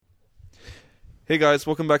Hey guys,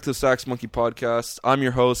 welcome back to the Sax Monkey Podcast. I'm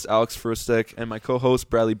your host, Alex Furstek, and my co-host,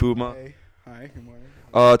 Bradley Booma. Hey. Hi, good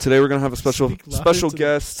morning. Today we're going to have a special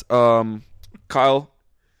guest, Kyle.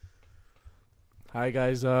 Hi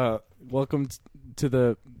guys, welcome to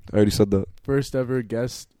the I already said that. first ever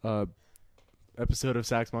guest episode of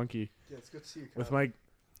Sax Monkey Yeah, it's good to see you, Kyle. with Mike.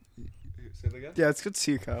 Say that again? Yeah, it's good to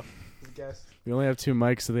see you, Kyle. As a guest. We only have two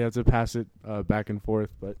mics, so they have to pass it back and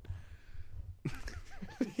forth, but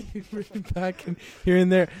back and here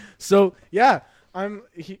and there. So yeah, I'm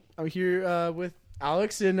here with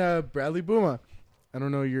Alex and Bradley Booma. I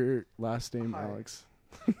don't know your last name, Hi. Alex.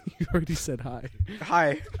 You already said hi.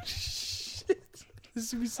 Hi. Shit. This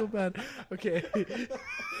is gonna be so bad. Okay.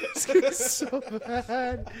 It's gonna be so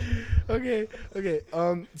bad. Okay.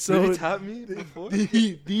 So Did you tap me before?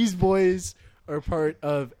 these boys are part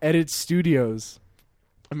of Edit Studios.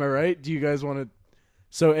 Am I right? Do you guys want to?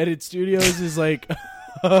 So Edit Studios is like.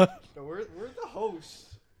 We're the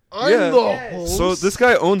hosts. I'm the host. So this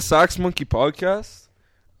guy owns Sax Monkey Podcast.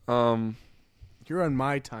 You're on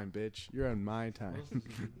my time, bitch. You're on my time.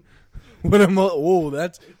 When I'm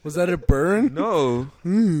was that a burn? No. A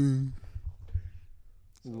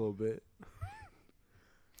little bit.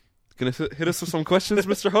 Gonna hit us with some questions,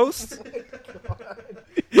 Mr. Host?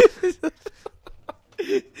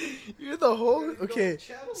 You're the whole okay.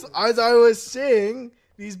 So as I was saying,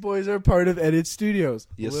 these boys are part of Edit Studios.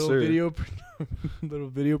 Yes, little sir. Little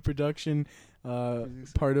video production.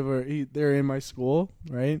 Part of they're in my school,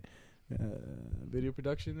 right? Video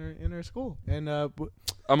production in our school, and I'm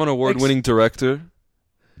an award-winning director.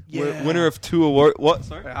 yeah. Winner of 2 awards. What?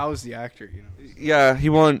 Sorry? I was the actor, you know. Yeah, he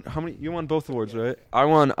won. How many? You won both awards, right? I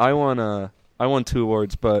won 2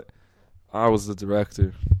 awards, but I was the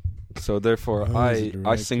director. So therefore, I was the I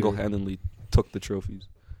director. single-handedly took the trophies.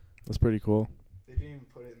 That's pretty cool. They didn't even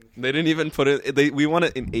put it in. They didn't even put it. We won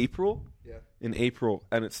it in April. Yeah. In April,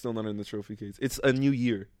 and it's still not in the trophy case. It's a new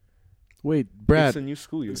year. Wait, It's Brad. a new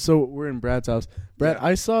school year. So we're in Brad's house. Brad, Yeah.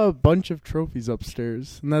 I saw a bunch of trophies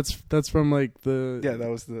upstairs, and that's from like the. Yeah, that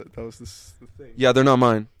was the thing. Yeah, they're not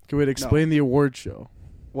mine. Can we explain the award show?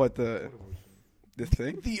 What the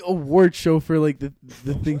thing? The award show for like the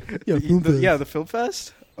thing. Yeah, The Film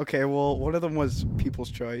Fest. Okay, well, one of them was People's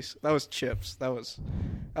Choice. That was Chips. That was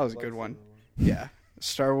a good one. Yeah,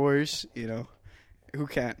 Star Wars. You know, who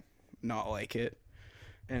can't not like it?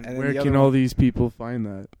 And then where the can other all one- these people find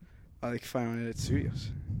that? I like find on Edit Studios.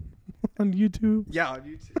 On YouTube. Yeah, on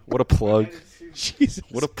YouTube. What a plug! Jesus.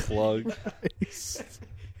 What a plug! Christ.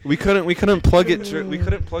 We couldn't plug it. We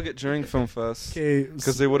couldn't plug it during Film Fest Okay.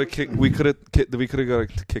 because they would have kicked. We could have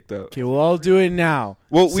got kicked out. Okay, well, I'll do it now.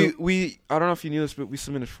 Well, So- we I don't know if you knew this, but we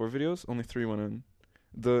submitted 4 videos. Only 3 went in.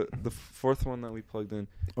 The fourth one that we plugged in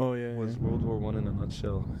Oh yeah. was World War I in a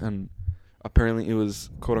nutshell, and apparently it was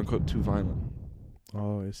quote unquote too violent.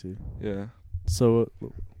 Oh, I see. Yeah, So,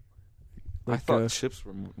 I like, thought Chips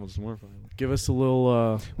was more violent. give us a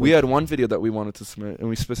little. We had one video that we wanted to submit, and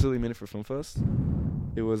we specifically made it for Film Fest.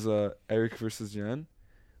 It was Eric versus Jan,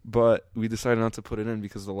 but we decided not to put it in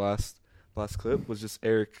because the last clip was just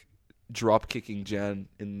Eric drop kicking Jan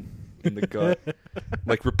in the gut,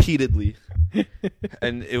 like repeatedly,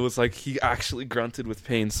 and it was like he actually grunted with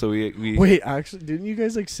pain. So we Wait, actually, didn't you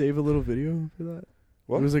guys like save a little video for that?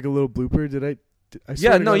 What? It was like a little blooper. Did I Yeah,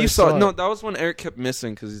 swear to no, God, you I saw it. No, it. that was when Eric kept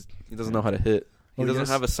missing because he doesn't know how to hit. He Oh, doesn't yes.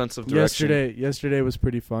 have a sense of direction. Yesterday was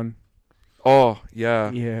pretty fun. Oh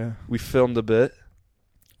yeah, Yeah. we filmed a bit.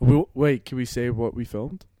 Wait, can we say what we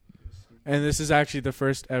filmed? And this is actually the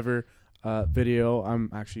first ever video I'm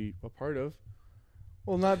actually a part of.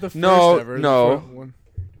 Well, not the first ever. No. The one.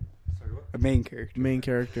 A main character. Main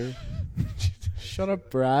character. Shut up,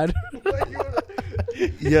 Brad.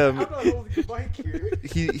 Yeah, holding the mic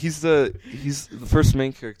here. he's the first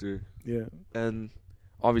main character, Yeah. and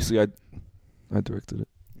obviously I directed it.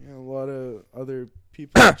 Yeah, a lot of other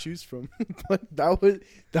people to choose from, but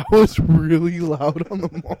that was really loud on the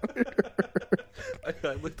monitor.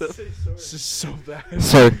 I looked up. This is so bad.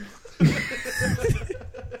 Sorry.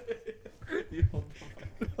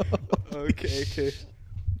 Okay.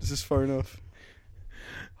 This is far enough.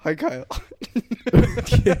 Hi, Kyle.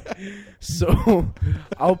 Okay. So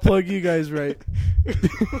I'll plug you guys right.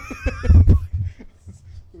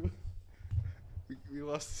 We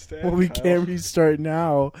lost the stand. Well, we Kyle. can't restart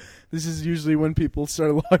now. This is usually when people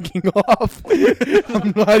start logging off.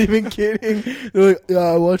 I'm not even kidding. They're like, yeah,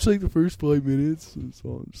 I watched like the first 5 minutes, so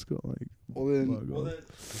I'm just gonna like. Well, then. log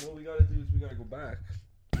off. What we gotta do is we gotta go back,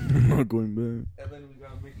 I'm not going back. and then we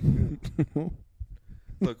gotta make it good.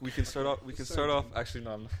 Look, we can start off. Actually,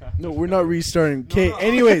 no. No, we're not restarting. Okay, No, no.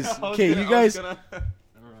 anyways. I was Okay, gonna- you I was guys. gonna-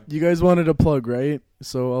 Never mind. You guys wanted a plug, right?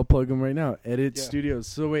 So I'll plug them right now. Edit Yeah. Studios.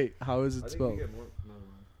 So wait, how is it spelled?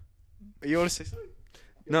 You want to say something?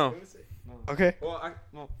 No. Okay. Well,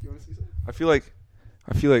 You want to say something? I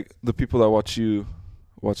feel like the people that watch you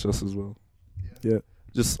watch us as well. Yeah.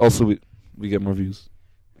 Just also we get more views.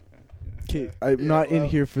 Okay, I'm Yeah, not in well-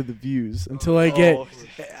 here for the views until I get. Oh,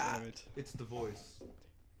 damn it. It's the voice.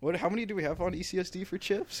 What? How many do we have on E ECSD for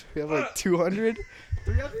chips? We have like 200.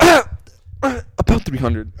 About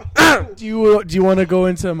 300. Do you want to go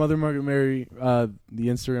into Mother Margaret Mary, the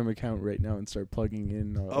Instagram account right now and start plugging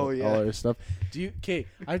in Oh, yeah. all our stuff? Okay,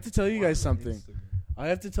 I have to tell you guys something. I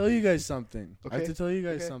have to tell you guys something. Okay.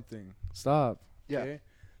 Stop. Yeah. Okay?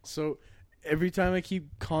 So every time I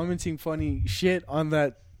keep commenting funny shit on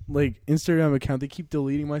that like Instagram account, they keep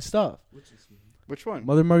deleting my stuff. Which one?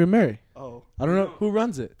 Mother Margaret Mary. Oh, I don't know who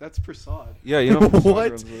runs it. that's Prasad. Yeah, you know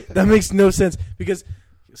What? That makes no sense because.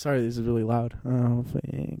 Sorry, this is really loud. Oh, fuck.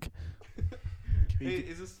 Hey,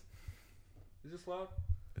 is this loud?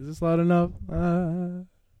 Is this loud enough?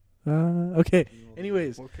 Okay.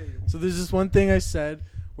 Anyways, Okay. so there's this one thing I said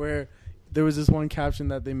where there was this one caption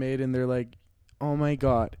that they made, and they're like, "Oh my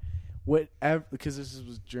god, whatever," because this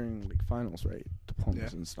was during like finals, right?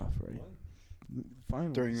 Diplomas Yeah. and stuff, right?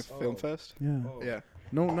 Finals During the film fest. yeah. Yeah.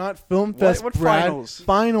 No, not film fest. What Brad. finals?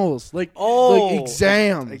 Finals, like Oh. like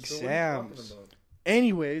exams. Exams.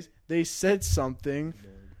 Anyways, they said something.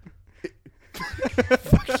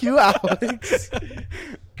 Fuck you, Alex.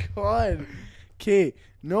 God. Okay,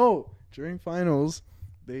 no. During finals,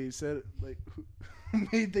 they said like who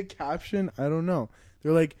made the caption? I don't know.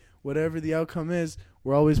 They're like, whatever the outcome is,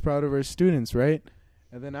 we're always proud of our students, right?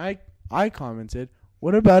 And then I commented,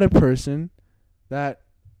 what about a person that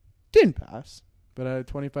didn't pass but had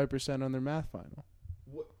 25% on their math final?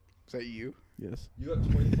 Is that you? Yes. You got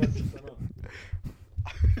 25% on.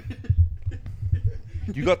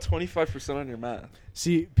 You got 25% on your math.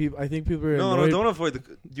 See, I think people are No, annoyed. don't avoid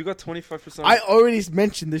you got 25%. I already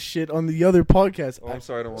mentioned this shit on the other podcast. Oh, I'm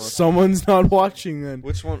sorry, I don't want to. Someone's not watching then.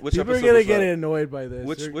 Which one? Which People are episode gonna was get that? annoyed by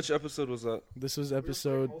this. Which episode was that? This was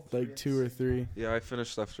episode like 2 or 3. Yeah, I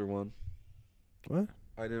finished after one. What?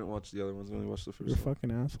 I didn't watch the other ones. I only watched the You're a first one.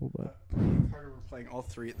 fucking asshole, but Carter were playing all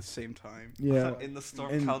three at the same time. yeah. In the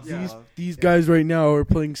storm And counts these live. these guys right now are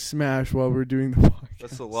playing Smash while we're doing the podcast.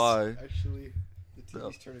 That's a lie. Actually, the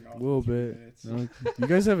TV's turning off. A little in 2 bit. minutes. No, you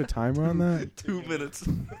guys have a timer on that? 2 minutes.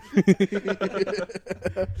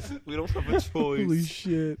 We don't have a choice. Holy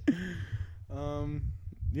shit.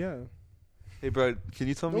 Yeah. Hey, Brad, can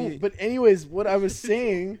you tell No, me? but anyways, what I was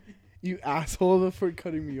saying, you asshole for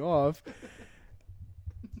cutting me off.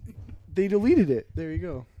 They deleted it. There you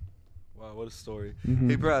go. Wow, what a story. Mhm.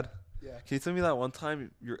 Hey, Brad, Yeah. can you tell me that one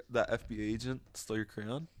time that FBI agent stole your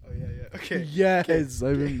crayon? Oh yeah, yeah. Okay. Yes,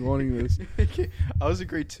 I've been wanting this. Okay. I was in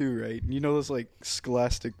grade 2, right? You know those like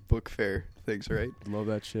Scholastic book fair things, right? Love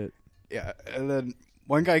that shit. Yeah. And then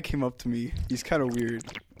one guy came up to me. He's kind of weird.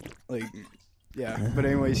 Like, yeah. But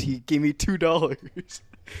anyways, he gave me $2.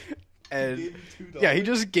 And yeah, he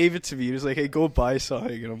just gave it to me. He was like, "Hey, go buy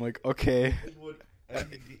something." And I'm like, "Okay."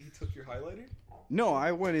 He took your highlighter? No,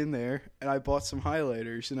 I went in there and I bought some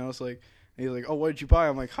highlighters, and I was like, and he's like, "Oh, what did you buy?"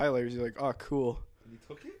 I'm like, "Highlighters." He's like, "Oh, cool." And he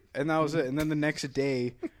took it? And that was it. And then the next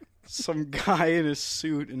day, some guy in a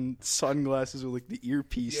suit and sunglasses with like the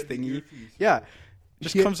earpiece thingy, yeah,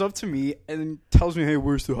 just Yeah. comes up to me and tells me, "Hey,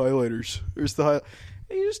 where's the highlighters? Where's the highlighters?"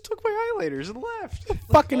 And he just took my highlighters and left.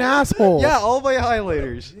 Fucking asshole. Yeah, all my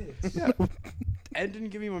highlighters. Yeah. And didn't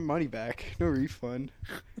give me my money back. No refund.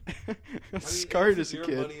 I was scarred as a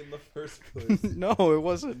kid. Money in the first place. No, it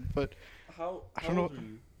wasn't. But How I don't know. old were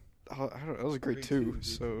you? I don't know. I was grade Grade 2, two,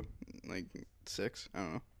 so like 6. I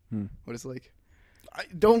don't know. Hmm. What is it like?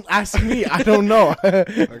 Don't ask me. I don't know.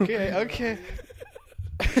 Okay, okay.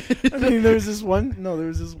 I mean, there was this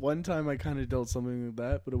one time I kind of dealt something like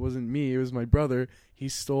that, but it wasn't me. It was my brother. He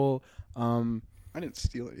stole. I didn't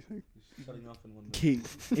steal anything. Shutting off in 1 minute.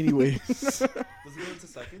 Okay. Anyways. Does it go into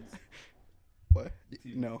seconds? What?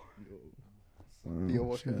 No. Yo,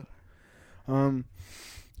 what?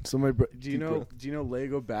 So my do you Deep know breath. do you know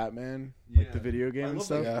Lego Batman, Yeah. like the video game I and love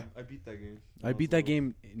stuff? that Yeah. game. I beat that game. I beat that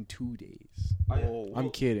game in 2 days. Whoa. I'm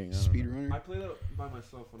kidding. I don't know. Speedrunner? I played it by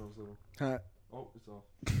myself when I was little. Ha, Oh, it's off.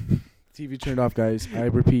 TV turned off, guys. I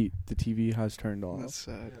repeat, the TV has turned off. That's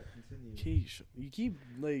sad. Continue. Okay, you keep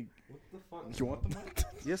like. What the fuck? You want the mic?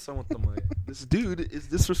 Yes, I want the mic. This dude is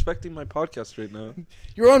disrespecting my podcast right now.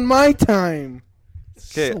 You're on my time.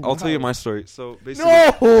 Okay, So I'll tell you loud. my story. So basically,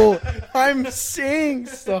 No, I'm saying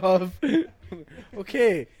stuff.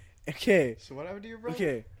 Okay. So what happened to your brother?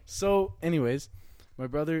 Okay. So, anyways, my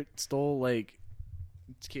brother stole like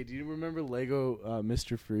Okay, do you remember Lego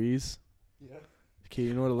Mr. Freeze? Yeah. Okay,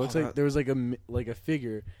 you know what it looks like? There was like a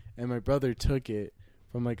figure, and my brother took it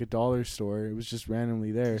from like a dollar store. It was just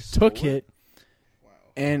randomly there. Took it, Wow.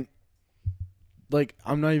 and like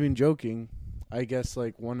I'm not even joking. I guess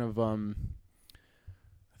like one of I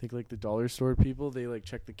think like the dollar store people, they like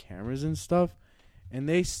check the cameras and stuff, and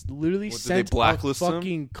they literally What, did sent they blacklist a him?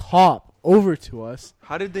 fucking cop over to us.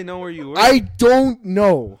 How did they know where you were? I don't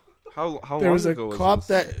know. How There long was a ago was cop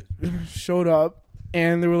this? that showed up,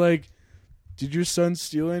 and they were like, "Did your son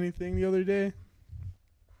steal anything the other day?"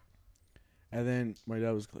 And then my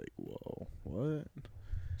dad was like, "Whoa, what?"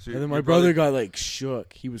 So And then your my brother got like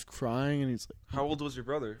shook. He was crying, and he's like, How old was your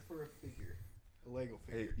brother? For a figure. A Lego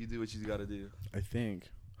Hey, figure. you do what you gotta do. "I think,"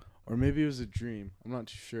 or maybe it was a dream. I'm not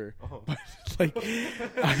too sure. Oh. Like,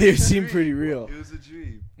 it seemed pretty real. It was a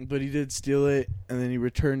dream. But he did steal it, and then he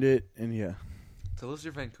returned it, and yeah. Tell us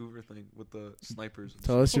your Vancouver thing with the snipers. And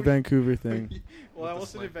Tell us your Vancouver thing. Well, that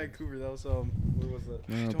With the wasn't in sniper. Vancouver. That was Where was that?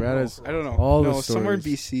 No, don't Brad know. has I don't know. all the no, somewhere in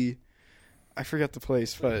stories. BC. I forget the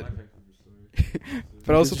place, My but Vancouver story.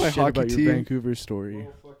 but I was Give with my a shit hockey about your team. Vancouver story.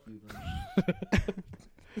 Oh, fuck you, then.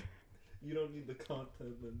 You don't need the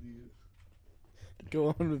content, then, do you?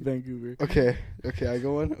 Go on with Vancouver. Okay, I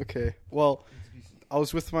go in. Okay, well, I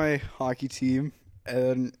was with my hockey team,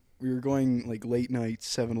 and we were going like late night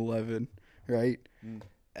 7-Eleven, right? Mm.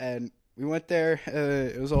 And we went there.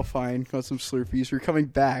 It was all fine. Got some Slurpees. We're coming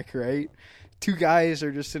back, right? Two guys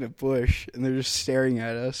are just in a bush, and they're just staring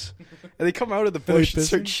at us. And they come out of the Are they bush and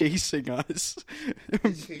start pissing? chasing us.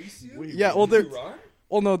 Chase you? Yeah, well, Did they're- you run?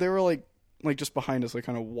 Well, no, they were like just behind us, like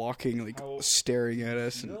kind of walking, like How- staring at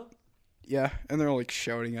us. And, yeah, and they're like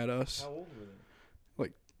shouting at us. How old were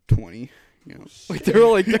they? 20, you know, like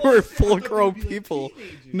they were full grown people.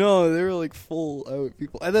 No, they were like full out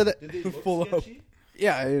people. And then, Did they look Full up. sketchy?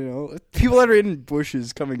 yeah, you know, people that are in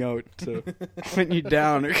bushes coming out to hunt you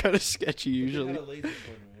down are kind of sketchy They usually. had a laser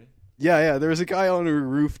pointer, right? Yeah, there was a guy on a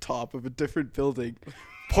rooftop of a different building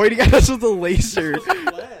pointing at us with a laser.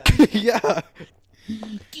 Yeah.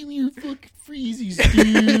 Give me your fucking freezies,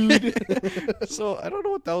 dude. So I don't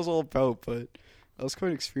know what that was all about, but that was quite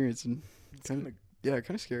an experience and kind of kind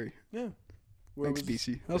of scary. Yeah. Thanks,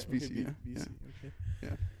 BC. That was Okay, BC. Yeah. BC. Okay. Yeah.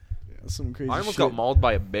 That's some crazy I almost shit. got mauled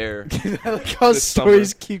by a bear. I like how this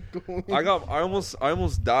stories keep going. I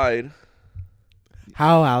almost died.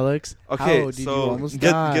 How, Alex? Okay, How did you so almost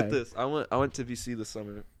die? get this. I went to BC this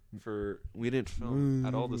summer we didn't film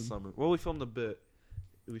at all this summer. Well, we filmed a bit.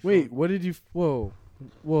 Wait, what did you? Whoa.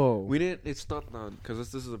 We didn't. It's not done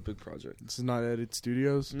because this is a big project. This is not Edit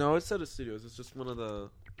Studios. No, it's Edit Studios. It's just one of the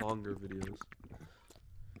longer videos.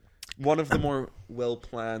 One of the more well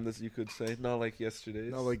planned, as you could say. Not like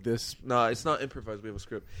yesterday's. Not like this. No, it's not improvised. We have a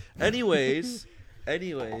script. Anyways, I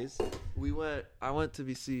went to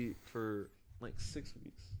BC for like 6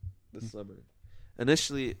 weeks this summer.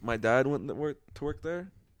 Initially, my dad went to work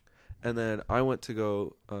there, and then I went to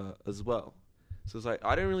go as well. So it's like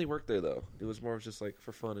I didn't really work there though. It was more of just like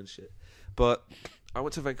for fun and shit. But I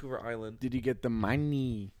went to Vancouver Island. Did you get the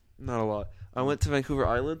money? Not a lot. I went to Vancouver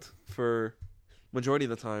Island for majority of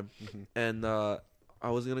the time, and I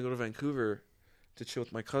was gonna go to Vancouver to chill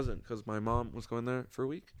with my cousin because my mom was going there for a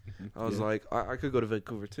week. I was like, I could go to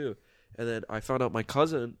Vancouver too, and then I found out my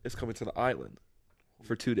cousin is coming to the island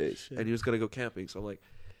for 2 days, and he was gonna go camping. So I'm like,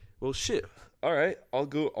 well, shit. All right, I'll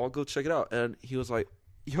go check it out. And he was like,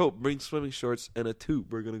 yo, bring swimming shorts and a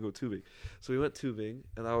tube. We're gonna go tubing. So we went tubing,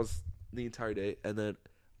 and that was the entire day. And then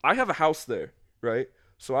I have a house there, right?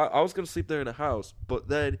 So I was gonna sleep there in a house, but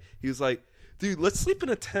then he was like, dude, let's sleep in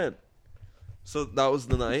a tent. So that was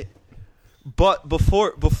the night. But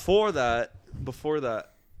before that,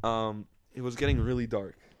 it was getting really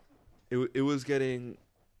dark. It was getting,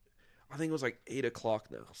 I think it was like 8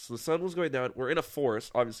 o'clock now. So the sun was going down. We're in a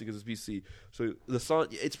forest, obviously, because it's BC. So the sun,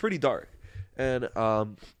 it's pretty dark. And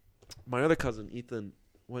my other cousin Ethan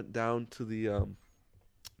went down to the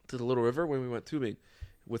little river when we went tubing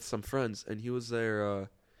with some friends, and he was there.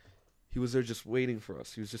 He was there just waiting for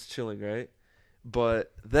us. He was just chilling, right?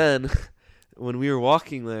 But then, when we were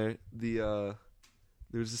walking there, there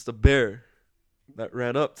was just a bear that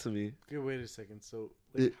ran up to me. Okay, wait a second. So,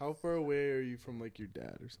 like, how far away are you from like your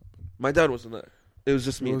dad or something? My dad wasn't there. It was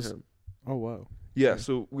just me and Was- him. Oh wow. Yeah,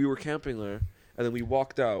 so we were camping there, and then we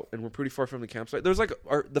walked out, and we're pretty far from the campsite. There's like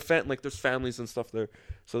there's families and stuff there,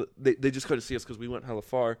 so they just couldn't see us because we went hella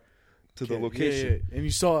far to the Okay, location. yeah. And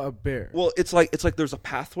you saw a bear. Well, it's like there's a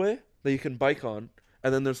pathway that you can bike on,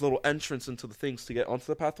 and then there's a little entrance into the things to get onto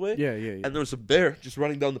the pathway. Yeah. And there's a bear just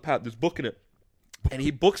running down the path, just booking it, and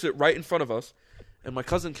he books it right in front of us, and my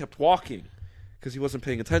cousin kept walking because he wasn't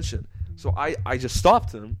paying attention. So I just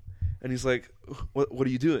stopped him, and he's like, "What are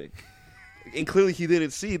you doing?" And clearly he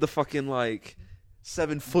didn't see the fucking like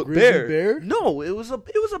 7-foot Grizzly bear? No, it was a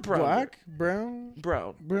brown Black, bear.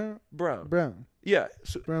 brown. brown Yeah,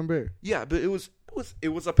 so, bear. yeah, but it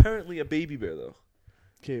was apparently a baby bear though.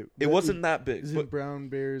 Okay, It wasn't that big. Is But it brown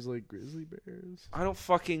bears like grizzly bears? I don't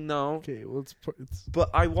fucking know. Okay, well it's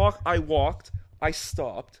But I walked, I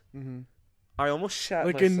stopped, mhm. I almost shat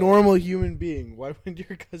like myself. a normal human being. Why would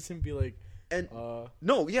your cousin be like? And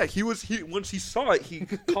no, yeah, he once he saw it, he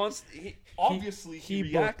obviously he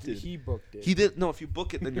reacted. He booked it. He did no. If you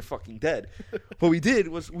book it, then you're fucking dead. What we did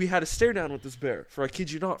was we had a stare down with this bear for I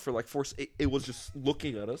kid you not for like it was just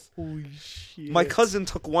looking at us. Holy shit! My cousin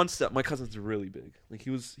took one step. My cousin's really big. Like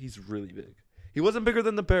he's really big. He wasn't bigger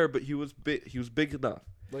than the bear, but he was big. He was big enough.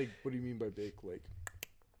 Like, what do you mean by big? Like,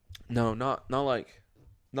 No, not like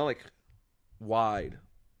wide,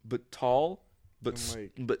 but tall, but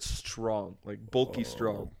but strong, like bulky,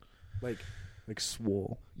 strong. like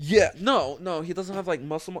swole. Yeah, no, he doesn't have like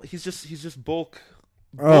muscle. He's just bulked,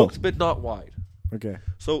 but not wide. Okay.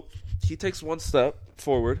 So he takes one step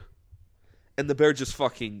forward, and the bear just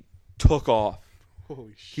fucking took off.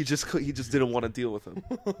 Holy shit! He just didn't want to deal with him.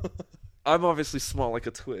 I'm obviously small like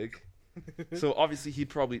a twig, so obviously he'd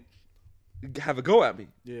probably have a go at me.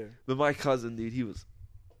 Yeah. But my cousin, dude,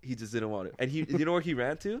 he just didn't want it. And you know where he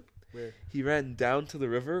ran to? Where? He ran down to the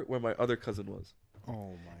river where my other cousin was.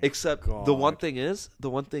 Oh my. Except God. the one thing is,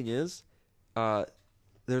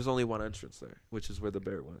 there's only one entrance there, which is where the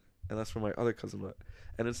bear went, and that's where my other cousin went.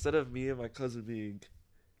 And instead of me and my cousin being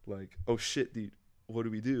like, "Oh shit, dude, what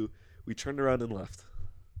do?" We turned around and left.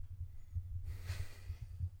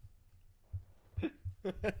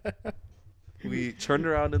 We turned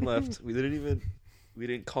around and left. We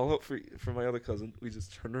didn't call out for my other cousin. We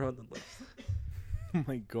just turned around and left. Oh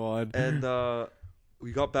my God. And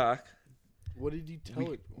we got back. What did you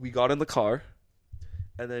tell it? We got in the car,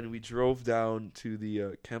 and then we drove down to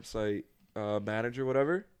the campsite manager,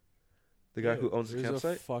 whatever, the guy who owns the campsite.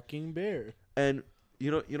 There's a fucking bear. And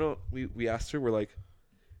you know, we asked her. We're like,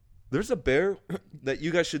 "There's a bear that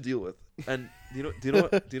you guys should deal with." And do you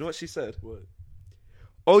know what she said? What?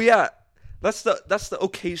 Oh yeah, that's the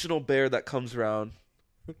occasional bear that comes around.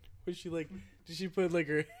 Was she like? Did she put like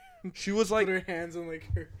her? She was like, put her hands on like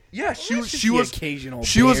her. Yeah, she was occasional.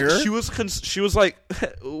 She was like,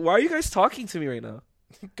 "Why are you guys talking to me right now?"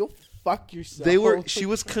 Go fuck yourself. She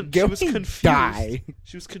was Go confused. die.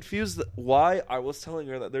 She was confused why I was telling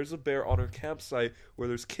her that there's a bear on her campsite where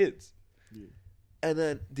there's kids. Yeah. And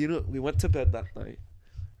then we went to bed that night.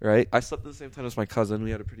 Right? I slept at the same time as my cousin.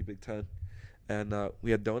 We had a pretty big tent. And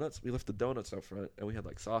we had donuts. We left the donuts out front, and we had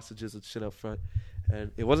like sausages and shit out front.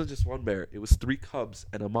 And it wasn't just one bear; it was 3 cubs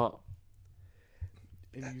and a mom.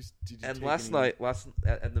 And last night,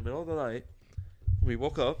 in the middle of the night, we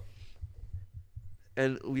woke up,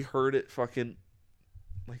 and we heard it fucking,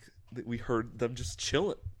 like we heard them just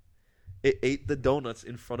chilling. It ate the donuts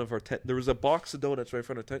in front of our tent. There was a box of donuts right in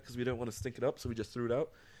front of our tent because we didn't want to stink it up, so we just threw it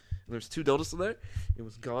out. And there's 2 donuts in there. It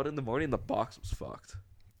was gone in the morning, and the box was fucked.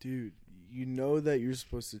 Dude, you know that you're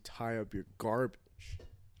supposed to tie up your garbage.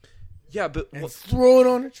 Yeah, but and throw it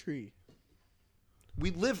on a tree.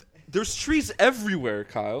 There's trees everywhere,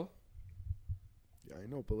 Kyle. Yeah, I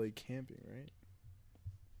know, but like camping, right?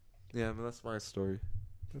 Yeah, but that's my story.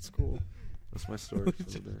 That's cool. That's my story.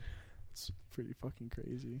 It's pretty fucking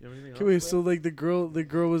crazy. Okay, wait, so like the girl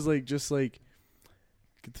was like just like,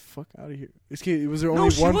 get the fuck out of here. Was there No, only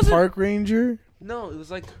she one wasn't- park ranger? No, it was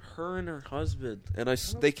like her and her husband, and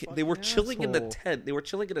they were chilling in the asshole. tent. They were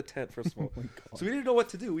chilling in a tent first of all, Oh my God. so we didn't know what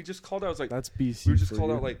to do. We just called out. I was like, That's BC. we were just for called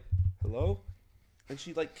you. out like, "Hello," and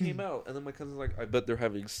she like came out, and then my cousin's like, "I bet they're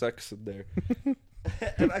having sex in there,"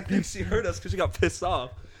 and I think she heard us because she got pissed off.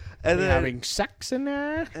 And They then having sex in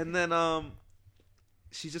there. And then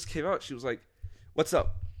she just came out. She was like, "What's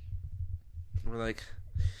up?" And we're like,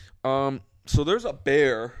 so there's a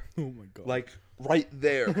bear Oh my God. like right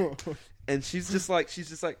there." And she's just like,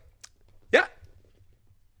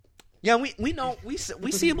 yeah, we know, we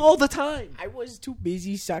see him all the time. I was too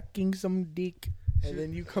busy sucking some dick, and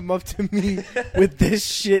then you come up to me with this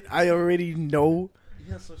shit I already know.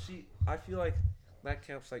 Yeah, so I feel like that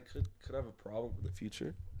campsite could have a problem in the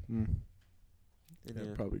future. Mm. And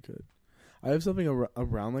Yeah, probably could. I have something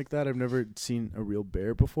around like that. I've never seen a real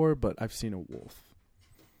bear before, but I've seen a wolf.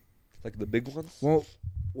 like the big ones. Well,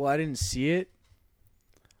 I didn't see it.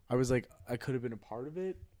 I was like, I could have been a part of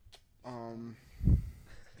it.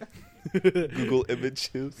 Google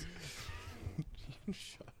images.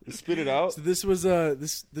 Spit it out. So this was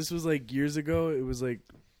this was like years ago. It was like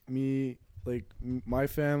me, like my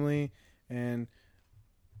family, and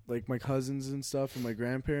like my cousins and stuff and my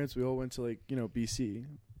grandparents, we all went to like, you know, BC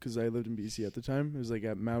because I lived in BC at the time. It was like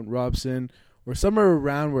at Mount Robson or somewhere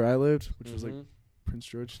around where I lived, which was like Prince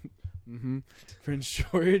George. Prince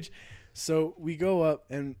George. So we go up,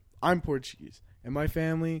 and I'm Portuguese, and my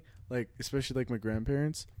family, like especially like my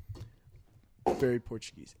grandparents, very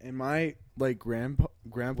Portuguese, and my like grandpa.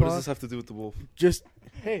 What does this have to do with the wolf? Just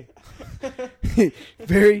hey,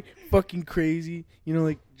 very fucking crazy. You know,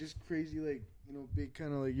 like just crazy, like you know, big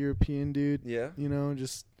kind of like European dude. Yeah. You know,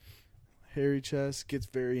 just hairy chest, gets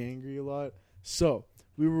very angry a lot. So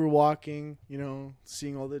we were walking, you know,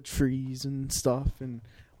 seeing all the trees and stuff, and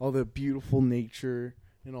all the beautiful nature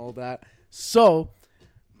and all that. So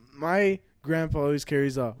my grandpa always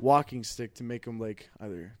carries a walking stick to make him like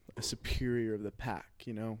either a superior of the pack,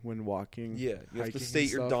 you know, when walking. Yeah, you have to hiking state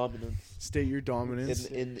and your stuff. dominance State your dominance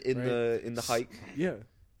in right? the hike. Yeah.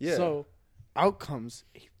 Yeah. So out comes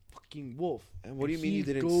a fucking wolf. And what do you And mean he you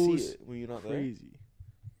didn't goes see it when you're not there? crazy.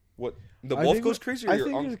 What? The I wolf think goes crazy, or I your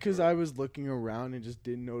think uncle? it's because I was looking around and just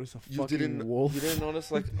didn't notice a fucking wolf. You didn't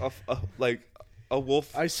notice like a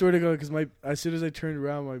wolf. I swear to God, because as soon as I turned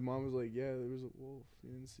around, my mom was like, "Yeah, there was a wolf. You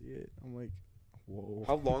didn't see it." I'm like, "Whoa."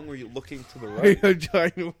 How long were you looking to the right? I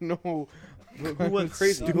don't know. Who went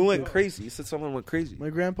crazy? Who went crazy? You said someone went crazy. My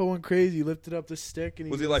grandpa went crazy. He lifted up the stick and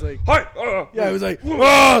he Was he was like, "Hi!" yeah, he was like,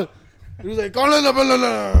 "Ah!" He was like,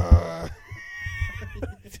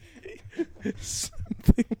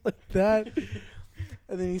 something like that.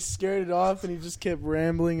 And then he scared it off, and he just kept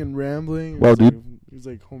rambling and rambling. Wow, dude. He was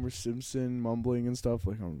like Homer Simpson, mumbling and stuff.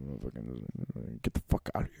 Like, "I'm fucking get the fuck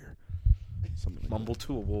out of here." Something like Mumble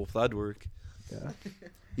to a wolf. That'd work. that. Yeah.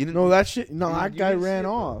 You didn't. No, that shit. No, You- that you guy didn't see ran it,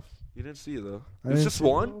 though. off. You didn't see it though. I It's didn't just see it.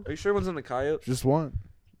 one. Are you sure it wasn't a coyote? Just one.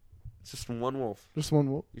 It's just one wolf. Just one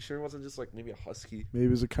wolf. You sure it wasn't just like maybe a husky? Maybe it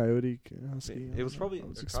was a coyote. Husky. Maybe. I It was don't know. probably I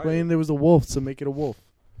was a explaining coyote. there was a wolf, so make it a wolf.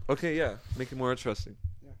 Okay, yeah. Make it more interesting.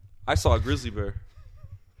 Yeah. I saw a grizzly bear.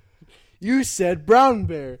 You said brown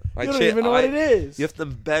bear. I You don't cha- even know what it is. You have to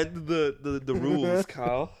bend the rules,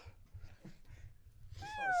 Kyle.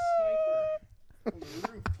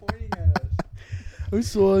 I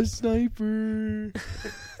saw a sniper.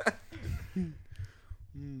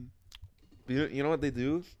 You know what they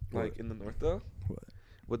do? Like What? in the north though? What?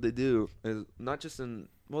 What they do is not just in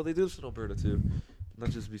they do this in Alberta too. Not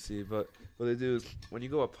just BC, but what they do is when you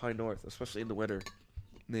go up high north, especially in the winter,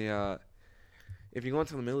 they if you go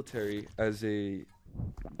into the military as a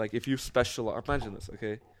if you specialize, imagine this,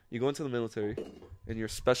 okay? You go into the military and you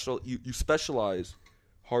specialize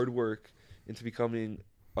hard work into becoming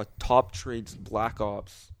a top trained black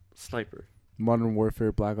ops sniper. Modern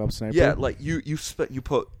Warfare Black Ops sniper. Yeah, like you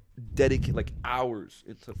put dedicate hours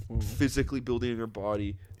into physically building your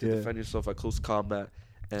body to Yeah. defend yourself at close combat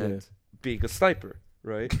and Yeah. being a sniper,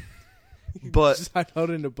 right? But just hide out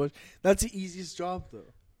in the bush. That's the easiest job,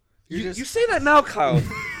 though. you say that now, Kyle.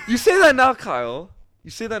 You say that now,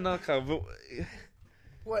 Kyle.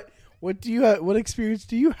 But What do you have? What experience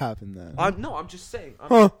do you have in that? I'm just saying.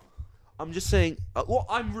 Huh? I'm just saying. Well,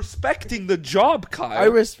 I'm respecting the job, Kyle. I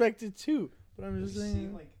respect it too, but I'm just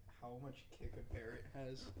saying. like how much kick a Barrett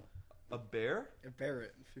has? a bear. A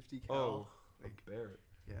Barrett, 50 cal. Oh, like a bear.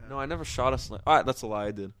 yeah. No, I never shot a sniper. Alright, that's a lie.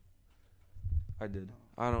 I did.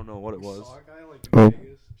 I don't know what it We was. saw a guy like Oh. in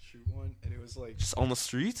Vegas shoot one, and it was like Just on the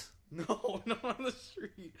street. no, not on the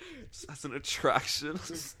street. Just as an attraction,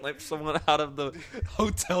 snipe someone out of the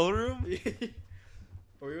hotel room.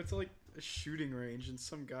 But we went to like a shooting range, and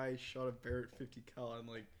some guy shot a Barrett 50 cal, and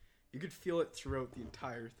like you could feel it throughout the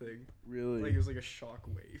entire thing. Really? Like it was like a shock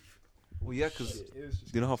wave. Well, yeah, because Shit, it was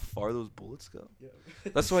just do you know how far those bullets go? yeah.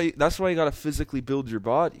 That's why you gotta physically build your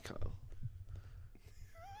body, Kyle.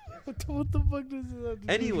 what the fuck does that have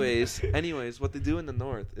to do? Anyways, what they do in the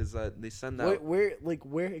north is that they send out Where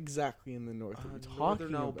exactly in the north are we talking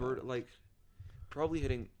northern about? Alberta, like probably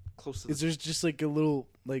hitting close to. Is there just like a little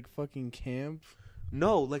like fucking camp?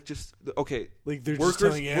 No, like just okay. Like they're just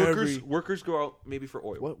telling Workers go out maybe for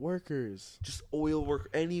oil. What workers? Just oil work.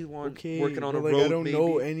 Anyone Okay, working on a but, road. I don't maybe.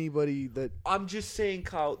 know anybody that I'm just saying,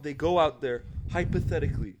 Kyle. They go out there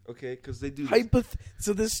hypothetically, okay? Because they do. This.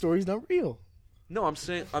 So this story's not real. No, I'm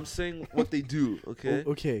saying what they do, okay?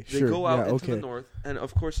 Okay, They sure. go out yeah, into okay. the north, and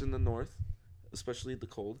of course in the north, especially the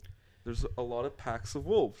cold, there's a lot of packs of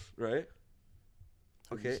wolves, right?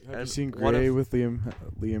 Okay. Have you and seen one Gray of- with Liam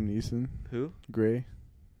Neeson? who? Gray.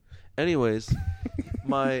 Anyways,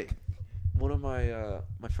 one of my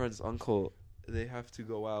friend's uncle, they have to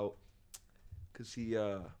go out because he's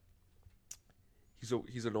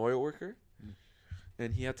an oil worker,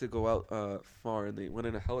 and he had to go out far, and they went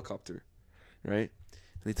in a helicopter, right?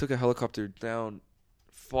 And they took a helicopter down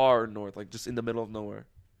far north, like just in the middle of nowhere,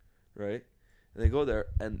 right? And they go there,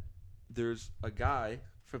 and there's a guy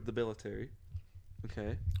from the military.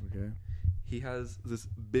 Okay, Okay. he has this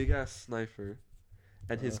big ass sniper,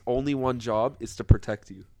 and his only one job is to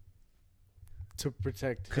protect you. To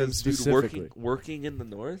protect him Because dude, specifically. working in the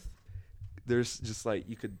north, there's just like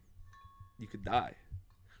you could die,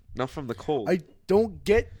 not from the cold. I don't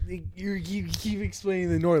get. You keep explaining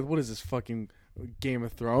the North. What is this fucking Game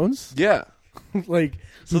of Thrones? yeah. Like,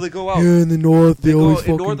 So they go out. here in the North, they They go always in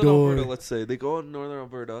fucking northern die. Alberta. Let's say they go in northern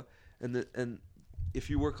Alberta, and if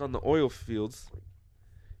you work on the oil fields,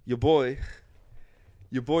 your boy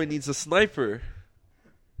needs a sniper.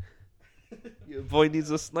 Your boy needs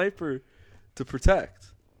a sniper to protect.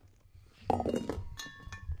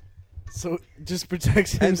 So just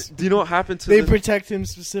protects him. And do you know what happened to They the, protect him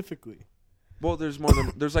specifically. well, there's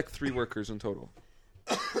like 3 workers in total,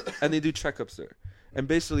 and they do checkups there. And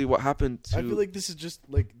basically, what happened to I feel like this is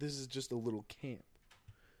just a little camp.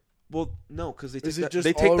 well, no, because they Is take it just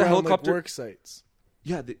they all take the around, helicopter. like, work sites?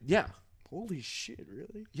 Yeah, yeah, Holy shit!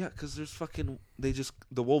 Really? yeah. Because there's fucking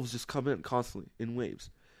the wolves just come in constantly in waves,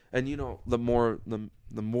 and you know the more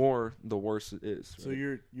the worse it is. So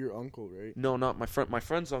right? your uncle, right? No, not my friend. My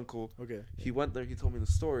friend's uncle. Okay. He went there. He told me the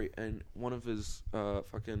story, and one of his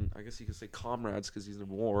fucking, I guess you could say comrades, because he's in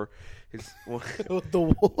war. His The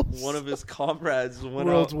wolves. one of his comrades went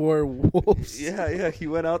World out. War Wolves. Yeah. He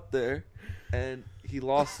went out there, and he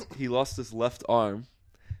lost his left arm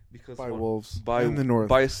because By wolves. by in the North.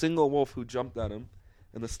 by a single wolf who jumped at him,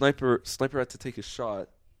 and the sniper had to take a shot,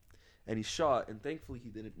 and he shot, and thankfully he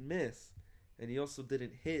didn't miss, and he also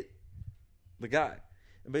didn't hit the guy.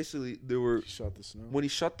 And basically, there were He shot the snow. when he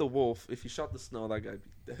shot the wolf, if he shot the snow, that guy'd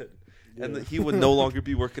be dead, and Yeah. he would no longer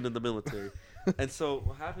be working in the military. And so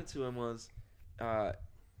what happened to him was,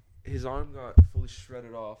 his arm got fully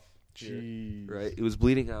shredded off. Here, Jeez. right, it was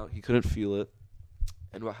bleeding out. He couldn't feel it,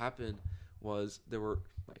 and what happened was there were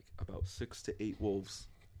like about 6 to 8 wolves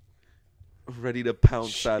ready to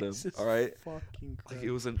pounce at him. Jesus All right, fucking like Christ.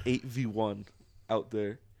 it was an 8v1 out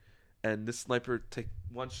there, and this sniper take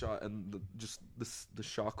one shot, and the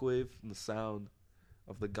shockwave and the sound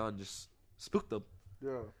of the gun just spooked them,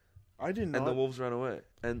 Yeah. I did not. and the wolves ran away.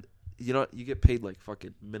 And you know you get paid like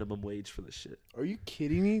fucking minimum wage for this shit. Are you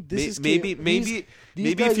kidding me? This is Maybe these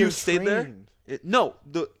maybe guys if you are stayed there. trained. No,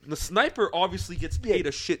 the sniper obviously gets paid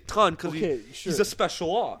a shit ton because Okay, sure. he's a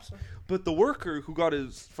special ops. But the worker who got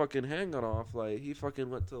his fucking handgun off, like he fucking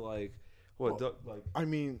went to like what, like I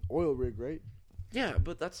mean, oil rig, right? yeah,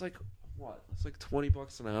 but that's like what? That's like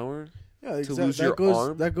 $20 an hour. Yeah, To lose your goes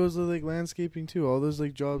arm? that goes to like landscaping too. All those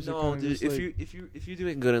like jobs. are No, kinda dude. just, If like, if you're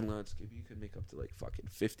doing good in landscape, you can make up to like fucking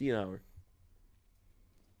 $50 an hour.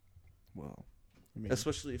 well, I mean,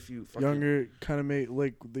 Especially if you fucking younger kind of made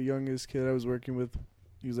like the youngest kid I was working with.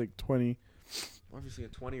 He was like 20. obviously a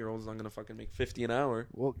 20-year-old is not gonna fucking make $50 an hour.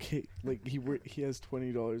 Well, like he has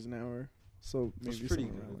 $20 an hour, so maybe That's pretty something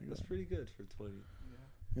good. around like That's that. pretty good for 20.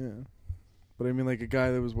 Yeah, but I mean, like a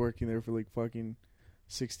guy that was working there for like fucking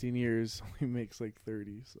 16 years only makes like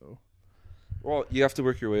 30. So Well, you have to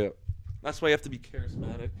work your way up. That's why you have to be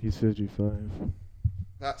charismatic. he's 55.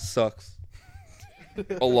 That sucks.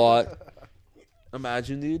 A lot.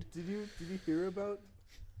 Imagine, dude. Did you hear about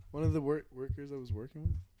one of the workers I was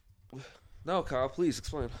working with? No, Kyle, please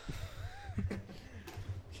explain.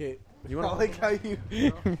 Okay, You I want like how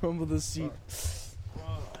you rumble the seat.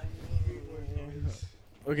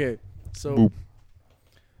 Okay, so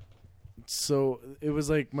it was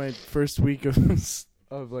like my first week of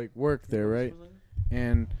of like work there, right?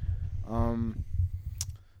 And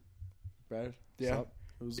Brad, Yeah. stop.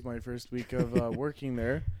 It was my first week of working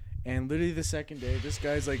there, and literally the second day, this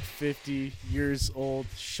guy's like 50 years old.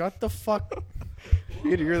 Shut the fuck.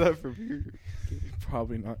 You'd hear that from here.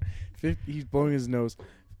 Probably not. 50, he's blowing his nose.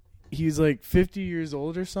 He's like 50 years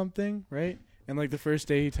old or something, right? And like the first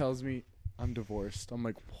day, he tells me, "I'm divorced." I'm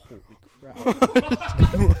like, holy crap. So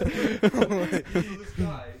this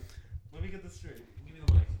guy, let me get this straight. Give me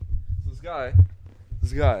the mic. So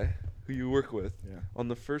this guy who you work with, Yeah. on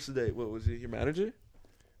the first day, what was he, your manager?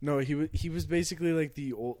 No, he was basically like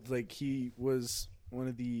the old, like he was one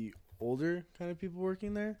of the older kind of people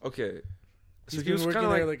working there. Okay. So He's he been was working kind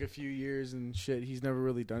of there like, like a few years and shit. He's never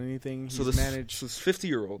really done anything. He's so this managed. so this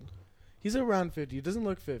 50-year-old. He's around 50. He doesn't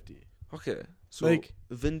look 50. Okay. So Like-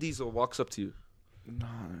 Vin Diesel walks up to you. Nah.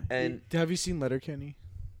 And- Have you seen Letterkenny?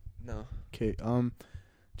 No. Okay.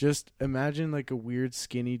 Just imagine like a weird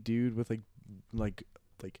skinny dude with like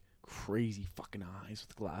crazy fucking eyes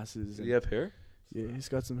with glasses. Does And, he have hair? yeah, he's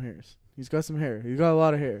got some hairs. He's got some hair. He's got a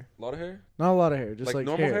lot of hair. A lot of hair? Not a lot of hair, just Like like,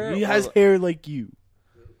 normal hair He or has like- hair like you.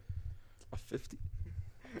 A 50.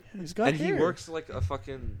 He's got And hair. he works like a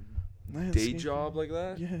fucking Man, day sneaky. job like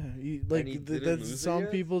that. Yeah, he like didn't that's lose it some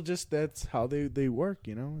yet? people just that's how they work.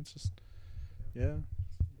 You know, it's just yeah.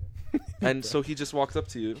 And so he just walked up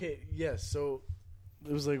to you. Okay, yeah, so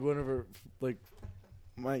it was like one of our like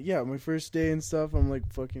my first day and stuff. I'm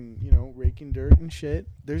like fucking, raking dirt and shit.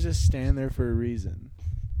 There's a stand there for a reason.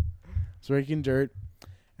 It's raking dirt,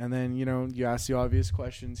 and then you ask the obvious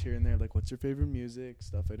questions here and there, like what's your favorite music,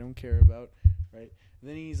 stuff I don't care about, right? And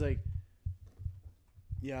then he's like,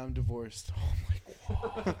 yeah, I'm divorced. Oh, I'm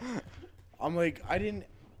like, whoa. I'm like, I didn't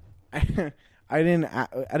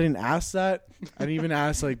ask that. I didn't even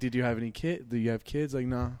ask like, did you have any kid? Do you have kids? Like,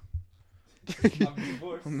 nah. I'm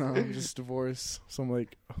divorced. No, I'm just divorced. So I'm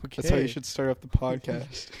like, okay. That's how you should start up the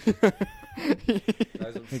podcast.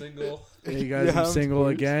 Guys, I'm single. Hey guys, Yeah, I'm I'm single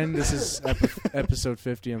divorced. again. This is episode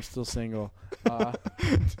 50. I'm still single.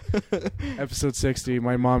 Episode 60.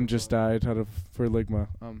 My mom just died for ligma.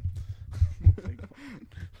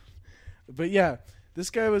 But yeah, this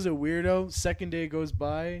guy was a weirdo. Second day goes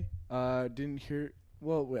by. Didn't hear.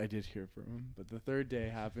 Well, I did hear from him, but the third day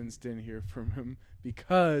happens. Didn't hear from him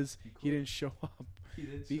because he didn't show up. He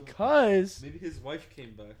didn't Because maybe his wife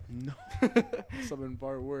came back. no, something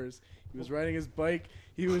far worse. He was riding his bike.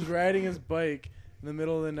 He was riding his bike in the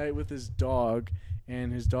middle of the night with his dog,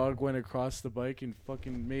 and his dog went across the bike and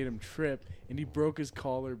fucking made him trip, and he broke his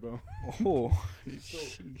collarbone. Oh,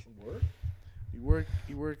 Work?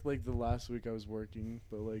 He worked like the last week I was working,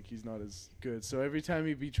 but like he's not as good. So every time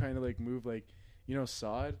he'd be trying to like move like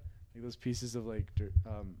sod, like those pieces of like dirt,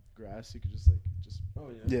 grass, you could just Oh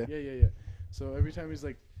yeah. yeah. So every time he's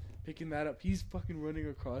like picking that up, he's fucking running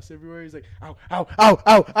across everywhere. He's like, ow, ow, ow,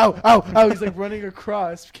 ow, ow, ow, ow. He's like running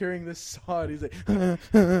across carrying this sod. He's like,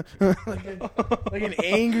 like an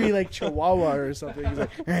angry like chihuahua or something. He's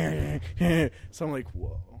like, so I'm like,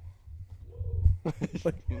 whoa.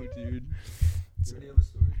 Like, Oh, dude. Any other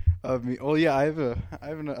story? Oh yeah, I have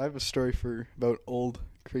a story about old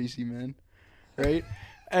crazy men, right?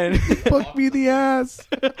 And fuck me the ass.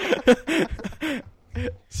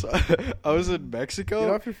 so I was in Get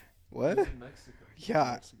Mexico. off your What? In Mexico.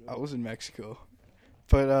 Yeah, I was in Mexico.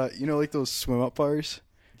 But like those swim up bars.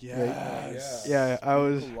 yes. Yeah, I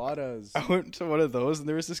Coladas. went to one of those, and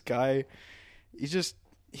there was this guy. He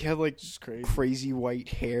had like Just crazy. crazy white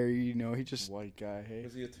hair. He just White guy. Hey,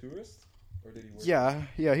 Was he a tourist? Or did he work? yeah,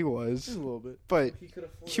 he just was. a little bit. But He could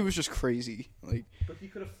afford he was just crazy. Like, But he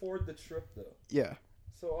could afford the trip though. yeah.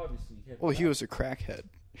 So obviously he can't. Well, he was a crackhead.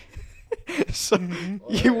 So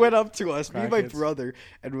Mhm. he went up to us, me and my Crackheads. brother,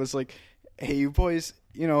 and was like, "Hey, you boys,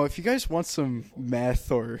 if you guys want some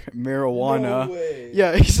meth or marijuana, No way.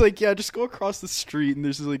 yeah." He's like, "Yeah, just go across the street, and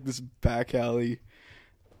there's like this back alley."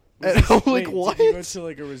 Was And this- I'm like, wait, "What?" Did you go to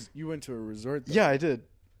like you went to a resort? Though? Yeah, I did.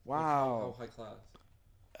 How Wow. high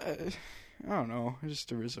class? I don't know,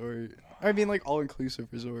 just a resort. I mean, like all inclusive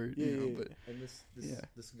resort. Yeah, yeah, but And this Yeah.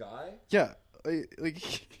 this guy? yeah, like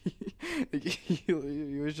he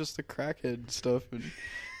was just a crackhead and stuff, and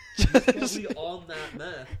He's probably on that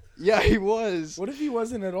meth. yeah, he was. What if he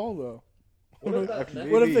wasn't at all though? What if that meth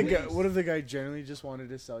What if the was guy? laced? What if the guy generally just wanted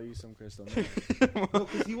to sell you some crystal meth? No,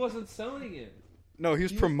 because he wasn't selling it. No, he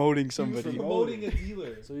was He was- promoting He was somebody. promoting a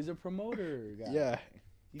dealer. So he's a promoter guy. Yeah,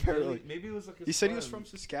 He Apparently. really- maybe it was like his he said he was from friend.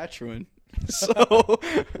 Saskatchewan. So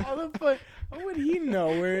How the fuck? How would he know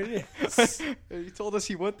where it is? he told us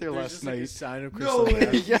he went there There's last just, like, a night. sign of No crystal way.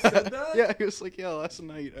 meth. He said that? Yeah, he was like, yeah, last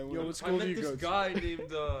night I went. Yo, what I school met do you this go to? guy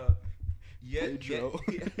named Banjo.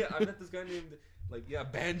 yeah, I met this guy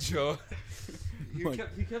named Banjo. he Like-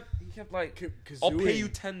 kept like, Kazooing. I'll pay you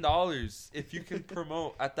 $10 if you can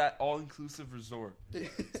promote at that all-inclusive resort.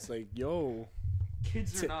 It's like, yo,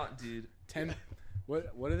 Kids are not, dude. 10.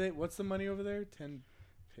 What are they? What's the money over there? 10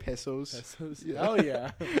 Pesos. pesos. Yeah. Hell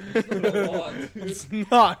yeah. It's not a lot, dude. It's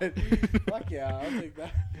not. Fuck yeah, I'll take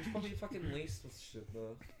that. It's probably fucking laced with shit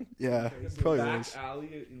though. Yeah, It's probably a back was.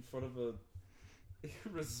 alley in front of a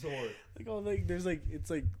resort. Like all like there's like it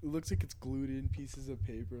looks like it's glued in pieces of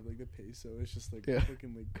paper like the peso. It's just like Yeah.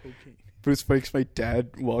 fucking like cocaine. But it's funny 'cause my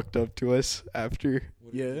dad walked up to us after,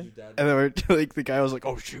 What Yeah. did your dad and then like the guy was like,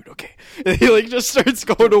 "Oh shoot, okay," and he like just starts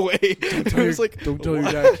going away. Don't He tell, was your, like, don't tell your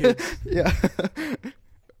 "What?" dad, kids. Yeah,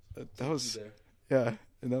 that do was there? yeah,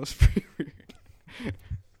 and that was pretty weird.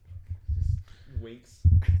 Winks.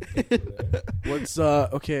 What's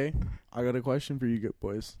okay? I got a question for you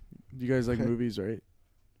boys. You guys like Okay. movies, right?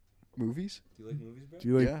 Movies? Do you like movies, bro? Do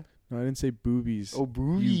you like? Yeah. No, I didn't say boobies. Oh,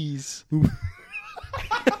 boobies.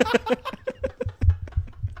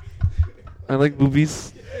 I like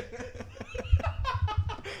movies.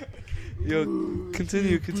 Yo,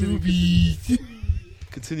 continue. Continue.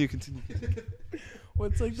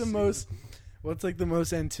 What's like the most? What's like the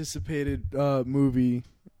most anticipated movie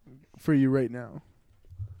for you right now?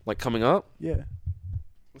 Like coming up? Yeah.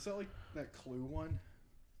 Was that like that Clue one?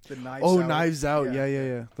 The Knives Oh, Out? Knives Out.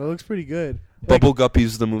 Yeah. That looks pretty good. Bubble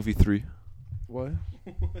Guppies, the movie 3. What?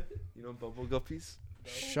 You know Bubble Guppies?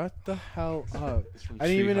 Shut the hell up. It's from I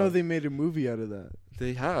didn't even know Treehouse. they made a movie out of that.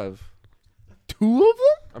 They have. 2 of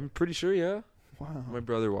them? I'm pretty sure, yeah. Wow. My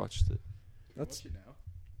brother watched it. That's Watch it now.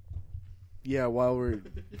 yeah. While we're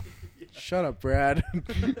shut up, Brad.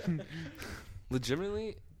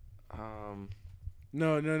 Legitimately,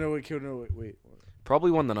 No. Wait.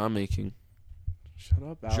 probably one that I'm making. Shut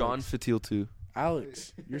up, Alex. John Fatil 2.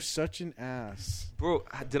 Alex, you're such an ass. Bro,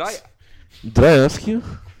 did I ask you?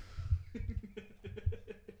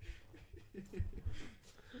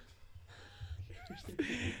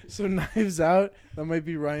 So Knives Out, that might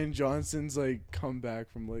be Ryan Johnson's like comeback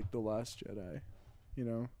from like The Last Jedi, you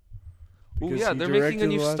know? Oh Because yeah, he they're making a directed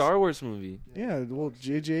new the last- Star Wars movie. Yeah, well,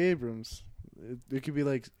 J.J. Abrams. It could be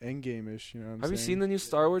like Endgame-ish, you know what I'm Have you saying? seen the new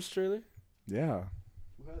Star Wars trailer? Yeah.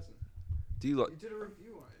 Who hasn't? Do you like? You did a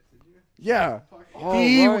review on it, did you? Yeah. Oh,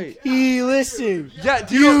 he right. he listened. Yeah,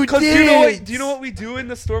 do You do you know did. what? Do you know what we do in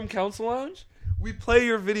the Storm Council Lounge? We play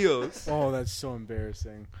your videos, Oh, that's so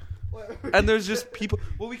embarrassing. and there's just people.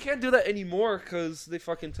 Well, we can't do that anymore because they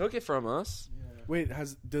fucking took it from us. Wait,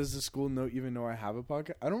 does the school even know I have a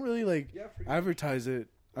podcast? I don't really like Yeah, pretty advertise it.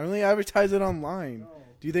 I only advertise it online. No.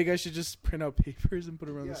 Do you think I should just print out papers and put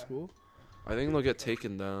it around Yeah. the school? I think they'll get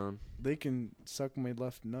taken down. They can suck my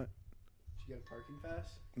left nut. Did you get a parking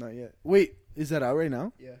pass? Not yet. Wait, is that out right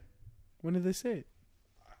now? Yeah. When did they say it?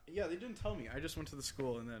 Yeah, they didn't tell me. I just went to the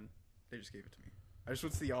school and then they just gave it to me. I just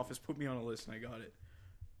went to the office, put me on a list, and I got it.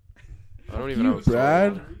 I don't even you, know.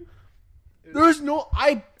 Brad. It was- There's no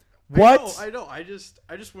What? I know. I just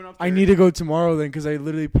went up there. I need to go tomorrow then because I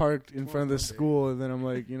literally parked in front of the Tomorrow's Monday. school and then I'm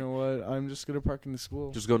like, you know what? I'm just gonna park in the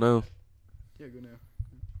school. Just go now. Yeah, go now.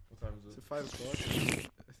 What time Is it 5 o'clock?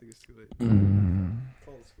 I think it's too late. Mm.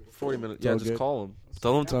 Call the school. 40 minutes. It's Yeah, all just good. call them.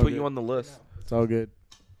 Tell them It's to all put you good. on the list. It's all good.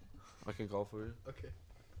 I can call for you. Okay.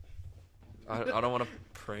 I don't want to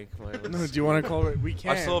prank my list. No, do you want to call it? We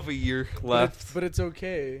can. I still have a year But left. but it's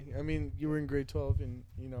okay. I mean, you were in grade 12 and,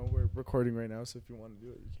 you know, we're recording right now, so if you want to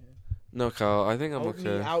do it, you can. No, Kyle, I think I'm Help me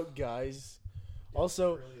okay. out, guys.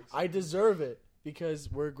 Also, I deserve it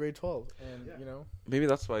because we're grade 12 and, Yeah. you know, Maybe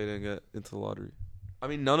that's why I didn't get into the lottery. I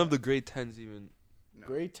mean, none of the grade 10s even. No.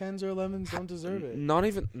 grade 10s or 11s don't deserve it. Not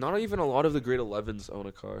even a lot of the grade 11s own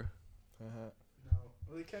a car. Uh-huh. No.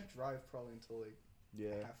 Well, they can't drive probably until like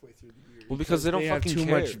Yeah. halfway through the year. Well, because they don't have fucking too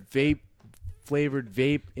care. much flavored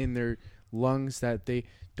vape in their lungs that they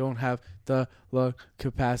don't have the lung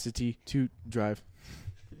capacity to drive.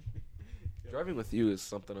 Driving with you is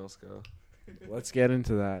something else, Kyle. Let's get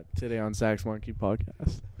into that today on Sax Monkey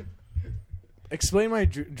Podcast. Explain my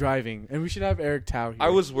driving, and we should have Eric Tao here. I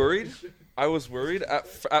was worried.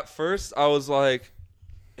 At first. I was like,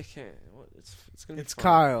 it can't. It's gonna. It's be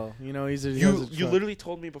fine. Kyle. You know, he has You a truck. literally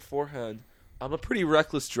told me beforehand. I'm a pretty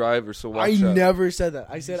reckless driver, so watch I out. never said that.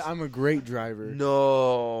 I said I'm a great driver.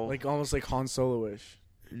 No, Like almost like Han Solo-ish.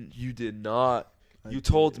 you did not. I You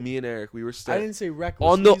told did. me and Eric we were I staying didn't say reckless.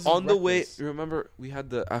 on the He's way. reckless. Remember, we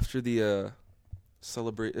had after the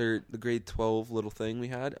celebrate or the grade 12 little thing we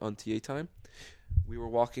had on TA time. We were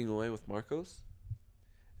walking away with Marcos,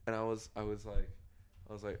 and I was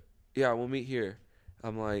like, yeah, we'll meet here.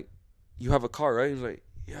 I'm like, you have a car, right? He's like,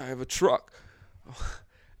 yeah, I have a truck.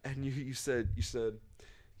 And you said,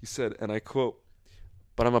 and I quote,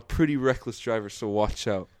 but I'm a pretty reckless driver, so watch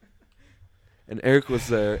out. And Eric was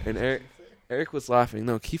there, and Eric was laughing.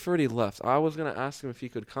 No, Keith already left. I was gonna ask him if he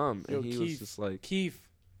could come, and Yo, he was Keith. just like, Keith,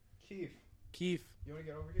 Keith, you want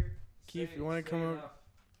to get over here? Keith, you want to come over?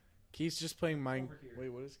 Keith's just playing Mine. Over here. Wait,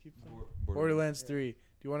 what is Keith playing? Borderlands 3. Do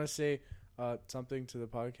you want to say something to the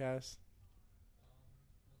podcast?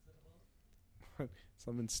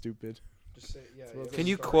 Something stupid. Just say yeah. So let's- Can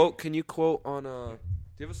you quote on Do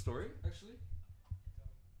you have a story actually?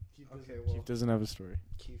 Okay, well, Keith doesn't have a story.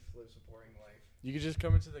 Keith lives a boring life. You could just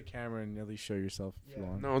come into the camera and at least show yourself if you Yeah.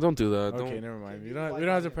 want. No, don't do that. Okay, Don't. never mind. Okay, We be don't live have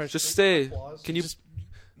to audience. pressure. Just Take stay. applause. Can you? Just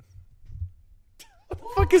what the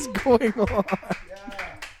fuck is going on?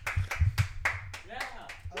 Yeah. That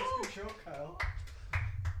was a good joke, Kyle.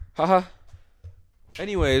 Haha.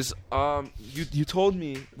 Anyways, you told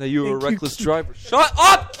me that you were a Thank you, reckless Keith. driver. Shut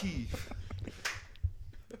up, Keith.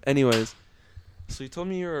 Anyways, so you told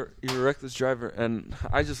me you're a reckless driver, and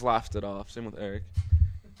I just laughed it off. Same with Eric,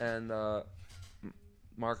 and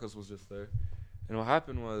Marcos was just there. And what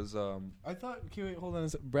happened was, I thought. Okay, wait, hold on.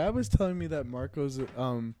 Brad was telling me that Marco's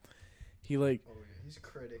he like Oh yeah, he's a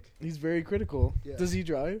critic. he's very critical. Yeah. Does he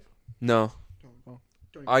drive? no,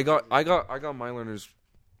 I got my learners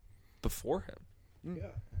before him. Yeah.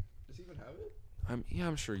 Does he even have it?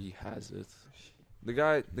 I'm sure he has it. The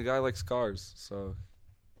guy likes cars, so.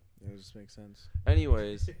 Yeah, it just makes sense.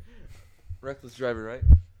 Anyways, reckless driver, right?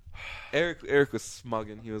 Eric was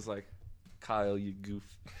smugging. He was like, "Kyle, you goof."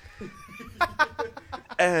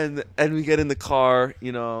 and we get in the car.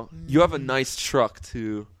 You know, you have a nice truck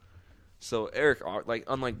too. So Eric, like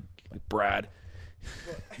unlike Brad,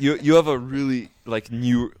 you have a really like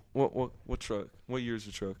new what truck? What year is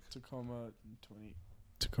your truck? Tacoma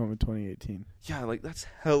 2018. Yeah, like that's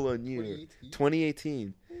hella new.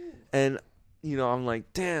 2018. And you know, I'm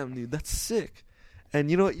like, damn, dude, that's sick.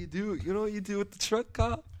 And you know what you do? You know what you do with the truck,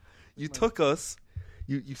 Kyle? You took us.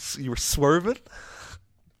 You were swerving.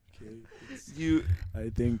 Okay. I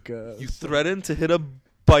think you threatened to hit a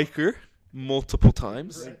biker multiple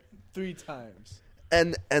times. Like 3 times.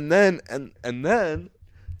 And then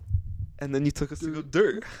you took us to go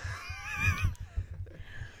dirt.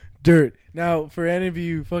 Dirt. Now, for any of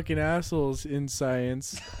you fucking assholes in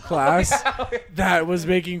science class that was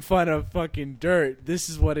making fun of fucking dirt, this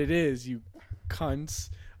is what it is, you cunts.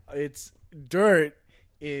 It's dirt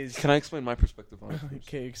is... Can I explain my perspective on it?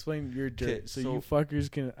 Okay, explain your dirt 'Kay, so so- you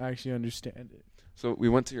fuckers can actually understand it. So we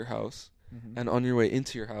went to your house, and on your way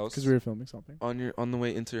into your house... Because we were filming something. On the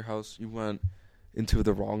way into your house, you went into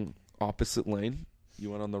the wrong opposite lane.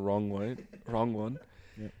 You went on the wrong one.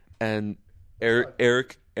 Yeah. And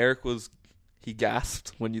Eric he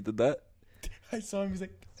gasped when you did that. I saw him. He's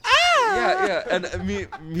like, Yeah. And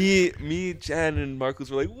me, Jan, and Marcus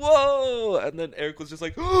were like, whoa! And then Eric was just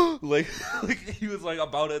like, like he was like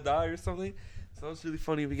about to die or something. So that was really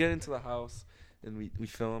funny. We get into the house and we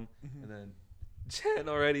film, and then Jan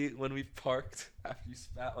already, when we parked after you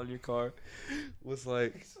spat on your car, was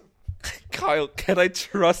like, Kyle, can I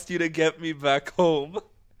trust you to get me back home?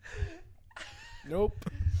 nope.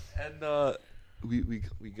 And we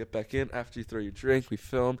get back in after you throw your drink. We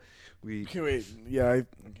film. Okay, wait. Yeah,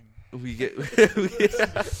 We get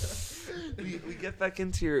we get back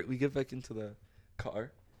into the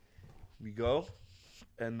car. We go,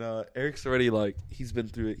 and Eric's already like he's been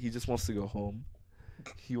through it. He just wants to go home.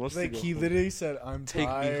 He wants like to go he home. literally said, "I'm Take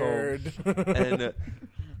tired." me home. And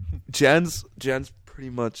Jan's pretty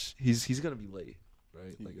much he's gonna be late,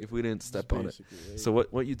 right? Like if we didn't step on it. Basically, So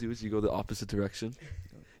what you do is you go the opposite direction.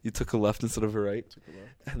 You took a left instead of a right,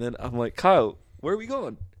 and then I'm like, Kyle, where are we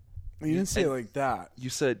going? You didn't say it like that. You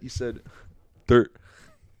said dirt.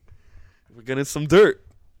 We're getting some dirt.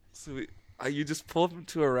 So you just pull up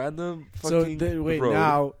into a random fucking road.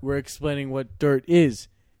 Now we're explaining what dirt is.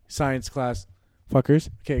 Science class, fuckers.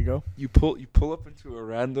 Okay, go. You pull up into a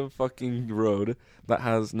random fucking road that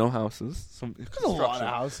has no houses. Some There's a lot of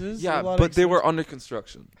houses. Yeah, but they were under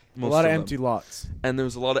construction. A lot of empty lots. And there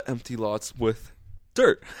was a lot of empty lots with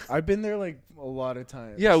dirt. I've been there like a lot of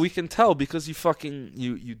times. Yeah, we can tell because you fucking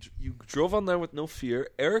you drove on there with no fear.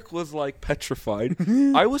 Eric was like petrified.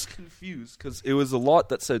 I was confused because it was a lot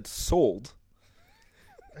that said sold.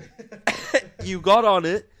 You got on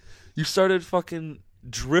it. You started fucking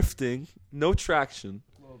drifting, no traction.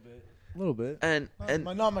 A little bit. And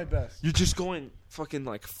not my best. you're just going fucking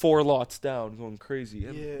like 4 lots down, going crazy.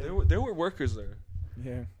 And Yeah. there were workers there.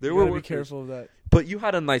 Yeah, There you were gotta be workers. careful of that. But you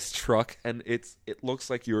had a nice truck, and it looks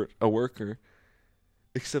like you're a worker,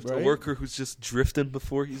 except a Right? worker who's just drifting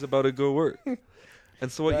before he's about to go work.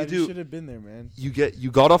 And so what Brad, you do, should have been there, man.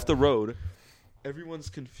 you got off the road. Everyone's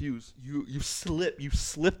confused. You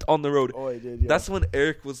slipped on the road. Oh, I did. Yeah. That's when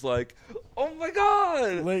Eric was like, "Oh my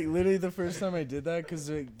god!" like literally the first time I did that because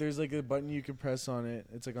there's like a button you can press on it.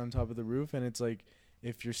 It's like on top of the roof, and it's like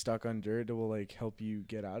if you're stuck on dirt, it will like help you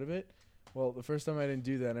get out of it. Well, the first time I didn't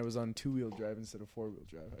do that, and I was on 2-wheel drive instead of 4-wheel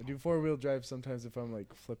drive. I do 4-wheel drive sometimes if I'm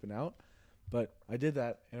like flipping out, but I did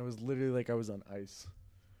that, and it was literally like I was on ice,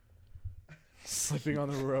 slipping on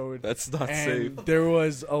the road. That's not And safe. there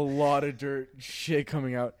was a lot of dirt shit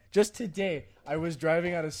coming out. Just today, I was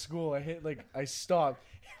driving out of school. I stopped.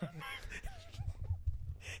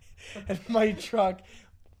 And my truck,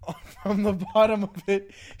 from the bottom of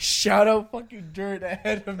it, shot out fucking dirt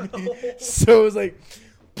ahead of me. So it was like,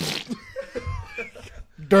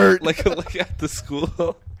 dirt. like at the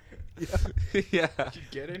school. Yeah. Did you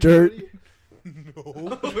get Dirt. anybody?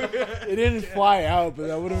 No. It didn't fly out, but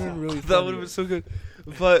that would have been really funny. That would have been so good.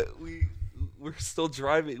 But we're still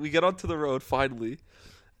driving. We get onto the road finally.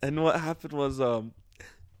 And what happened was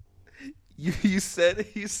you said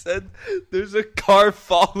there's a car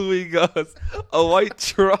following us, a white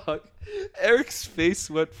truck. Eric's face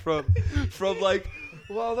went from like,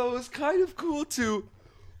 wow, that was kind of cool to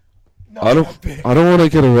Not that big. I don't want to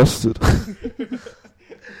get arrested.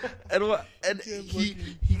 And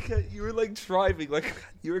you were like driving, like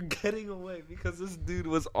you were getting away because this dude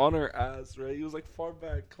was on our ass, right? He was like far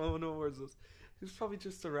back, coming towards us. He was probably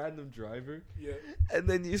just a random driver. Yeah. And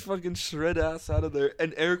then you fucking shred ass out of there.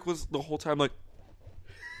 And Eric was the whole time like,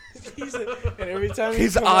 And every time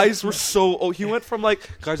his eyes were so. Oh, he went from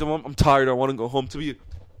like, guys, I'm tired. I want to go home to be.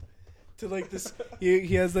 to like this.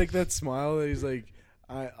 He has like that smile that he's like,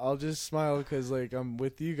 I'll just smile because like I'm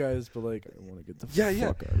with you guys, but like I want to get the fuck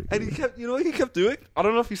out of here. And he kept, you know what he kept doing? I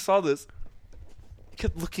don't know if you saw this. He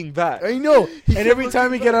kept looking back. I know. He And kept every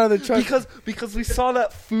time we looking get out of the truck, because we saw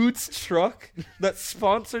that foods truck, that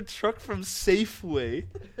sponsored truck from Safeway,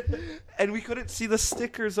 and we couldn't see the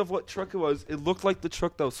stickers of what truck it was. It looked like the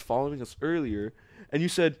truck that was following us earlier, and you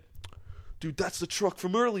said, "Dude, that's the truck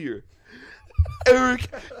from earlier."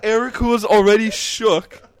 Eric, who was already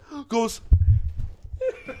shook, goes,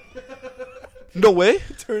 "No way,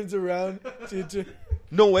 turns around to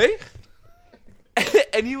no way."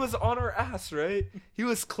 And he was on our ass, right? He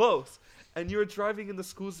was close. And you were driving in the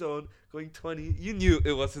school zone going 20. You knew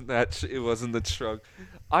it wasn't it wasn't the truck.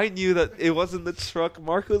 I knew that it wasn't the truck.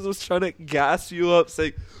 Marcos was trying to gas you up,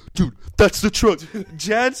 saying, "Dude, that's the truck."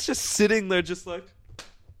 Jan's just sitting there just like,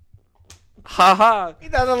 haha. he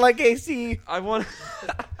doesn't like AC.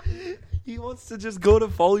 He wants to just go to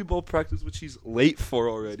volleyball practice, which he's late for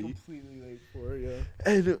already. Completely late for it,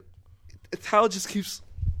 yeah. And Tal just keeps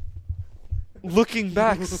looking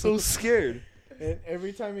back, so scared. And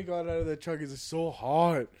every time he got out of the truck, it's so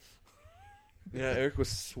hot. Yeah, Eric was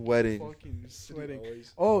sweating. Fucking sweating.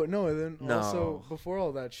 Oh, no, and then No. also, before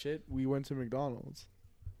all that shit, we went to McDonald's.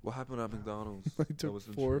 What happened at McDonald's? I That took was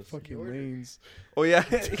 4 interesting. fucking lanes. Oh yeah,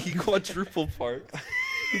 he quadruple parked.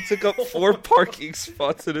 He took up 4 parking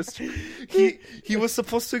spots in his. He was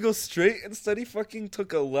supposed to go straight. Instead, he fucking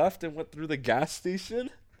took a left and went through the gas station,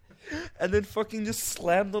 and then fucking just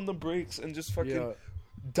slammed on the brakes and just fucking Yeah.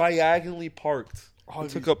 diagonally parked. He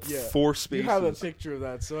took up 4 spaces. You have a picture of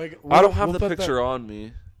that, so I don't have we'll the put picture on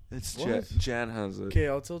me. It's What? Jan has it. Okay,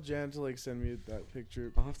 I'll tell Jan to like send me that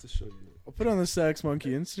picture. I'll have to show you. I'll put it on the Sax Monkey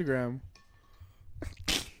Instagram.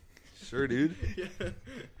 Sure, dude.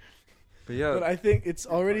 But yeah, But I think it's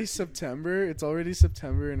already September. It's already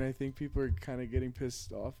September, and I think people are kind of getting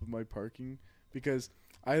pissed off of my parking because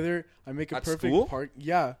either I make a At perfect school? park.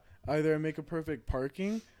 Yeah, either I make a perfect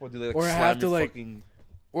parking, what, do they, like, or I slam have to, your like, fucking-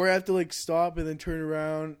 or I have to like stop and then turn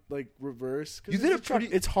around, like reverse. 'Cause You did it's a truck.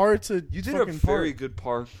 pretty- It's hard to. You did a fucking very park. good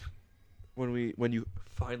park when you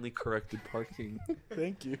finally corrected parking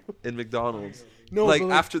Thank you. in McDonald's. No, like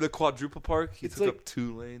but, after the quadruple park, he it's took like- up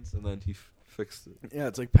 2 lanes and then he fixed it. Yeah,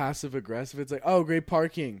 it's like passive aggressive. It's like, oh, great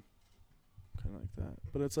parking, kind of like that.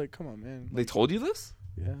 But it's like, come on, man. They told you this?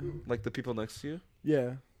 Yeah, Like the people next to you?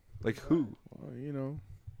 yeah. Like who? Well, you know,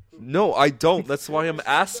 No, I don't. That's why I'm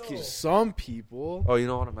asking. some people. Oh, you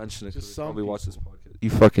don't want to mention it Just because some probably watch this people. podcast. You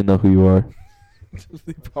fucking know who you are.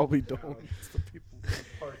 They probably don't. It's the people.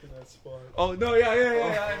 Park in that spot. Oh no! Yeah.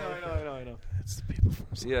 I know. It's the people from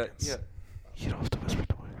Yeah. You don't have to whisper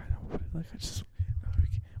to me. I know, but like I just. No,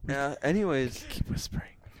 we Yeah. Anyways, keep whispering.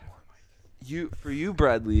 for you,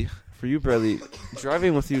 Bradley,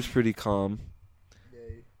 driving with you is pretty calm.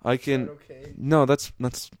 I can. Okay. No, that's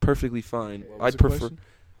perfectly fine. What was I'd the prefer. question?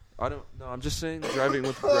 I don't. No, I'm just saying driving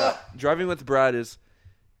with Brad. Driving with Brad is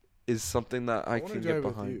something that I wanna can drive get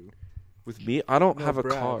with behind. you. With me, I don't No, have a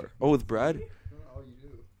Brad. car. Oh, with Brad? Oh, you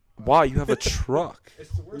do. Why? You have a truck.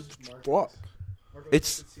 It's the worst. Fuck.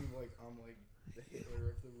 It's- It seems like I'm like the Hitler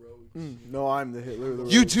of the road. No, I'm the Hitler of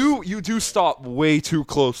the You do stop way too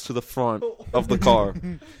close to the front of the car.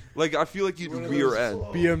 Like I feel like you'd One of rear those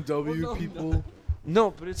end. BMW people.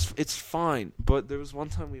 No, but it's fine. But there was one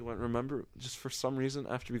time we went. Remember, just for some reason,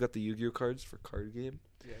 after we got the Yu-Gi-Oh cards for card game,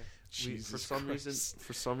 Yeah. for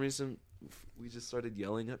some reason, we just started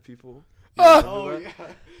yelling at people. Oh yeah.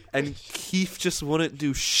 And Keith just wouldn't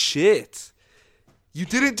do shit. You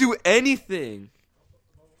didn't do anything.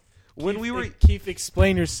 When Keith,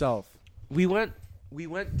 explain yourself. we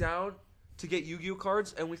went down to get Yu-Gi-Oh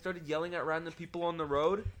cards and we started yelling at random people on the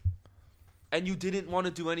road, and you didn't want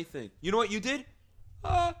to do anything. You know what you did?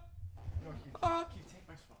 Keith, take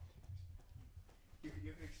my spot. You can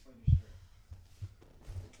explain your story.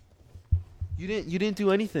 You didn't do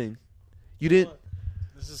anything. You didn't.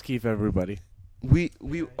 This is Keith, everybody. We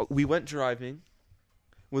went driving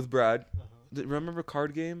with Brad. Remember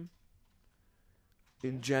card game?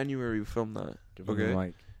 In January we filmed that.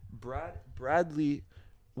 Okay. Bradley,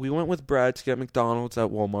 we went with Brad to get McDonald's at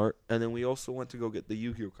Walmart, and then we also went to go get the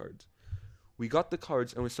Yu-Gi-Oh cards. We got the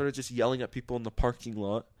cards and we started just yelling at people in the parking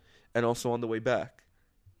lot and also on the way back.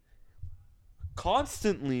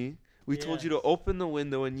 Constantly, We told you to open the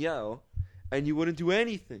window and yell, and you wouldn't do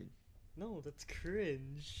anything. No, that's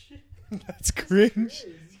cringe. That's cringe.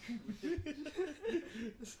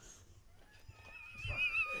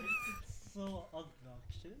 So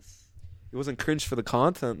obnoxious. It wasn't cringe for the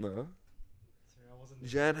content though. Sorry, I wasn't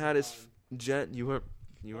Jan had his fine. Jan. You weren't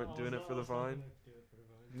doing it for the vine.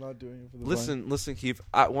 I'm not doing it for the Listen, Keith.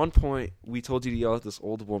 At one point, we told you to yell at this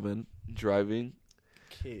old woman driving.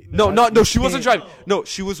 Okay, No, she wasn't driving. No,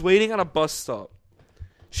 she was waiting at a bus stop.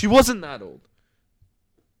 She wasn't that old.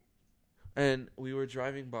 And we were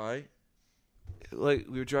driving by. It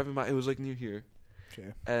was like near here.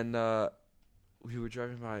 Okay. And we were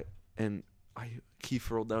driving by, and Keith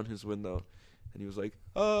rolled down his window, and he was like,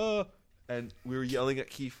 and we were yelling at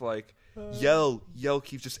Keith like, yell,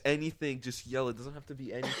 Keith, just anything, just yell. It doesn't have to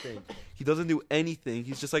be anything. He doesn't do anything.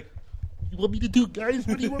 He's just like, what do you want me to do, guys?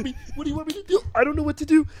 What do you want me to do? I don't know what to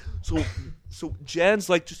do. So Jan's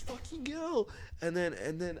like, just fucking yell. And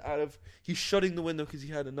then he's shutting the window because he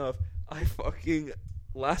had enough. I fucking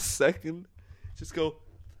last second just go,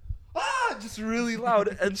 just really loud,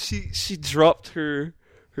 and she dropped her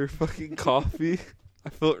fucking coffee. I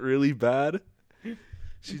felt really bad.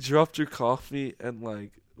 She dropped her coffee and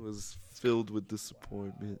like was filled with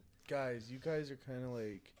disappointment. Guys, you guys are kind of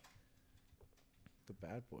like the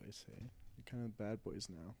bad boys, hey? You're kind of bad boys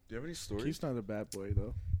now. Do you have any stories? Keith's not a bad boy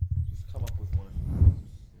though. Just come up with one.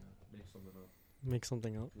 Make something up. Make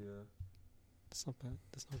something up. Yeah. That's not bad.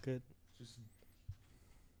 That's not good. Just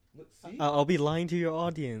let's see. I'll be lying to your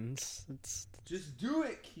audience. Just do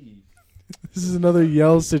it, Keith. This is another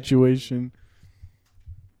yell situation.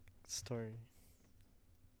 Story.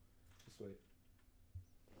 Just wait.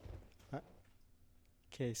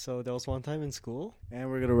 Okay, so there was one time in school. And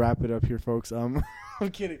we're gonna wrap it up here, folks. I'm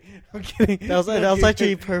kidding. That was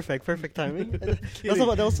actually perfect timing.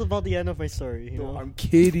 That was about the end of my story. You know? I'm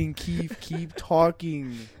kidding, Keith. Keep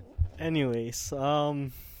talking. Anyways,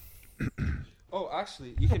 Oh,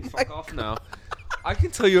 actually, you can fuck off now. I can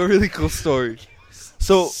tell you a really cool story.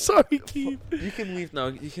 So Sorry, Keith. you can leave now.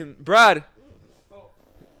 You can, Brad.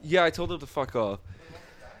 Yeah, I told him to fuck off.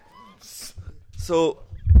 So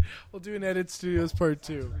We'll do an Edit Studios part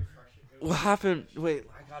 2. what happened? Wait,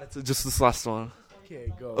 I got it to just this last one.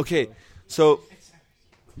 Okay, go. Okay, go. so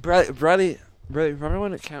Bradley, remember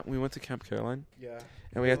when we went to Camp Caroline Yeah.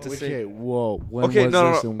 and we had to Okay, say. whoa. When Okay, was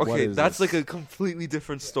no. this and what Okay, is that's this? like a completely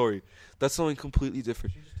different story. That's something completely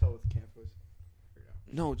different. Should you just tell what the camp was?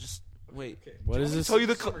 No, just wait. What is this? Do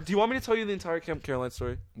you want me to tell you the entire Camp Caroline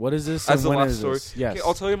story? What is this? As and the when last is story? this? Yes. Okay,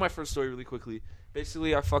 I'll tell you my first story really quickly.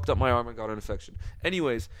 Basically, I fucked up my arm and got an infection.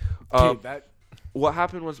 Anyways, Okay, what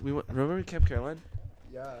happened was we went. Remember Camp Caroline?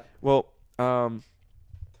 Yeah. Well,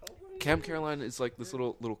 Camp Caroline is like this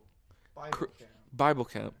little Bible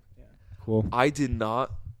camp. Cool. I did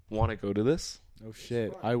not want to go to this. Oh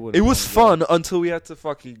shit! I would. It was fun until we had to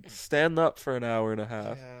fucking stand up for an hour and a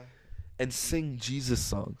half and sing Jesus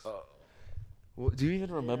songs. Do you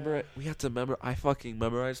even remember it? We had to remember. I fucking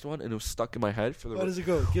memorized one and it was stuck in my head for the. How does it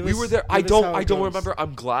go? We were there. I don't remember.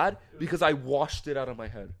 I'm glad because I washed it out of my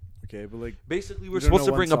head. Okay, but like Basically, we You were don't supposed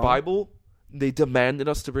know to bring one a song? Bible. They demanded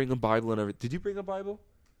us to bring a Bible and everything. Did you bring a Bible?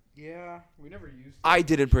 Yeah, we never used. I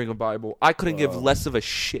didn't bring a Bible. I couldn't give Whoa. less of a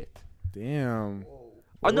shit. damn.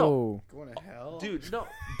 I know. Whoa. Going to hell, Dude, no.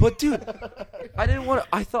 But dude, I didn't want to.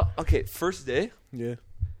 I thought, okay, first day, Yeah,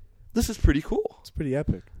 this is pretty cool. it's pretty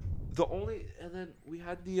epic. And then we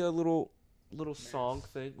had the little song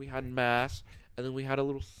thing. We had mass, and then we had a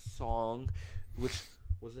little song, which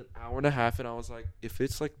was an hour and a half. And I was like, if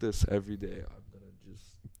it's like this every day, I'm gonna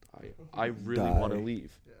just, I really want to Die.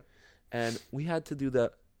 leave. Yeah. And we had to do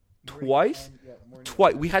that twice.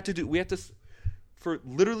 We had to for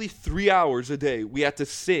literally 3 hours a day. We had to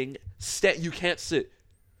sing. You can't sit.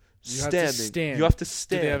 You have to Standing. stand. You have to Do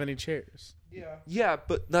stand. they have any chairs? Yeah. Yeah,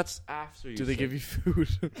 but that's after you. Do they sit. give you food?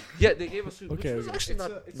 Yeah, they gave us food. Okay, Which was okay.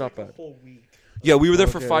 actually not bad. A whole week. Yeah, we were there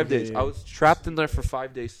for Okay, 5 okay, days. yeah. I was trapped in there for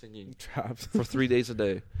 5 days singing Trapped. for 3 days a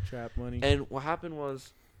day. Trap money. And what happened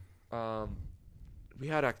was, we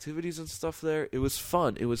had activities and stuff there. It was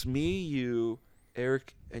fun. It was me, you,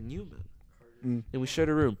 Eric, and you, man. Mm. And we shared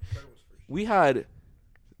a room. We had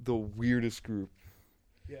the weirdest group.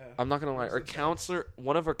 Yeah. I'm not gonna lie.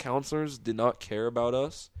 One of our counselors did not care about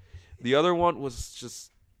us. The other one was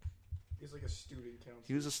just. He's like a student counselor.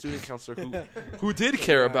 He was a student counselor who did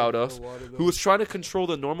care about us. Who was trying to control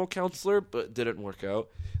the normal counselor, but didn't work out.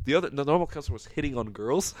 The normal counselor was hitting on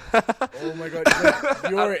girls. Oh my god!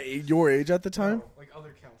 Your age at the time? Like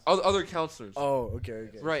other counselors. Other counselors. Oh, okay.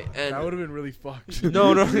 Right, and That would have been really fucked.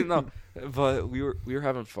 no. But we were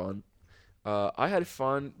having fun. I had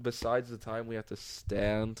fun. Besides the time we had to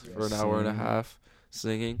stand for an hour and a sing. half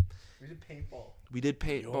singing. We did paintball. We did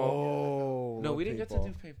paintball. Oh, No, we didn't get to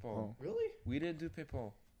do paintball. Oh. Really? We didn't do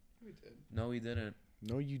paintball. We did. No, we didn't.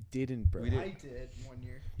 No, you didn't, bro. We did. I did 1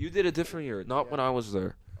 year. You did a different year, not when I was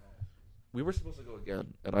there. We were supposed to go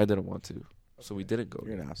again, and I didn't want to, so we didn't go.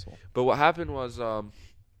 You're Again. an asshole. But what happened was,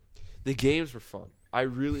 the games were fun. I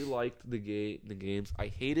really liked the games. I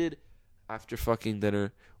hated after fucking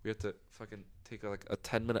dinner we had to fucking take like a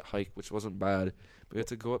 10-minute hike, which wasn't bad. But we had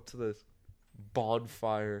to go up to the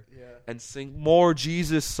bonfire Yeah. and sing more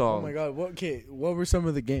Jesus Oh songs. my god. What were some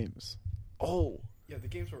of the games? Oh, Yeah, the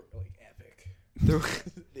games were like epic. they were,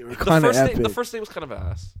 They were the kind of first epic. day, the first day was kind of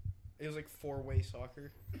ass. It was like 4-way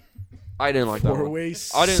soccer. I didn't like that one. Four-way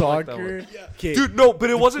I didn't like that soccer. one. Yeah. Okay. Dude, no, but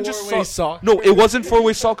it wasn't just four-way soccer. No, it wasn't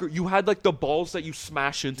four-way soccer. You had like the balls that you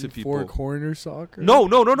smash into people. Four corner soccer. No.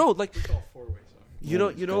 Like We call 4-way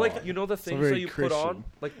soccer. you know, like the things very that you put on, Christian.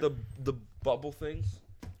 like the bubble things,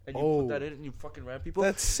 and you Oh. put that in and you fucking ram people.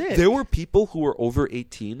 That's sick. There were people who were over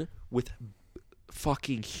 18 with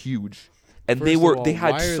fucking huge, and First they of were all, they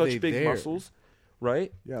had why are such they big there? muscles,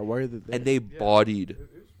 right? Yeah. Why are they there? And they bodied,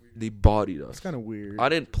 they bodied us. That's kind of weird. I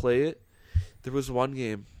didn't play it. There was one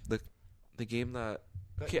game, the game that.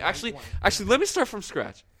 Okay, actually, let me start from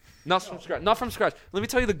scratch. Not from scratch. Let me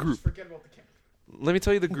tell you the group. Forget about the camp. Let me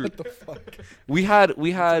tell you the group. What the fuck? We had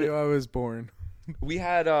I was born.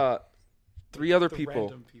 3 other The people.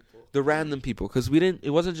 random people. The random people, because we didn't. It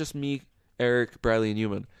wasn't just me, Eric, Bradley, and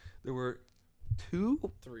Newman. There were 3.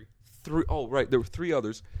 3. Oh, right. There were 3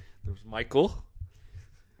 others. There was Michael.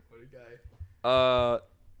 What a guy.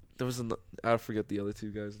 There was I forget the other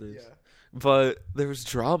 2 guys' names. Yeah. But there was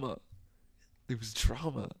drama. There was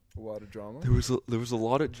drama. A lot of drama. There was a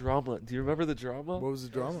lot of drama. Do you remember the drama? What was the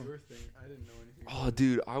drama? That was your thing. I didn't know anything. Oh,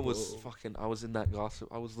 dude, I was Whoa. I was in that gossip.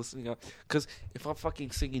 I was listening up because if I'm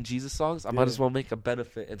fucking singing Jesus songs, I might as well make a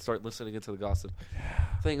benefit and start listening into the gossip.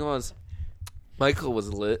 Thing was, Michael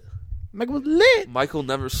was lit. Michael was lit. Michael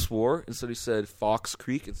never swore. Instead, he said Fox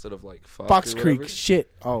Creek instead of like fuck Fox or Creek. whatever.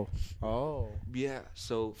 Shit. Oh. Yeah.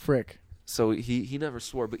 So Frick. he never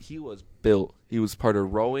swore, but he was built. He was part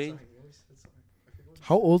of rowing.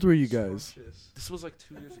 How old were you guys? This was like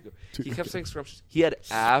 2 years ago. Two- He kept saying scrumptious. He had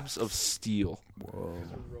abs of steel. Whoa.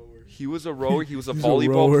 He was a rower. He was a He's a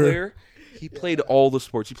volleyball rower. player. He played all the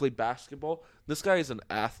sports. He played basketball. This guy is an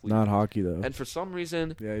athlete. Not hockey though. And for some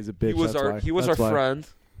reason, Yeah, he's a bitch. he was that's our why. he was our That's why. friend.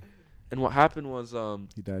 And what happened was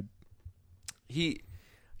He died. he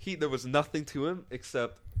there was nothing to him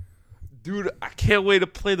except, dude, I can't wait to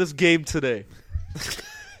play this game today.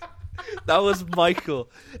 That was Michael.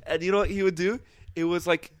 And you know what he would do? It was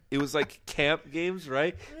like camp games,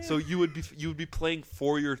 right? So you would be playing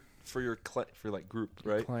for your like group,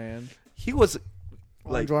 right? Clan. He was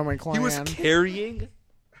like Enjoy my clan. he was carrying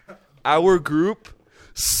our group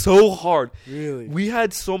so hard. Really? We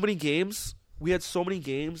had so many games.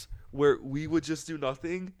 Where we would just do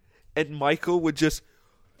nothing, and Michael would just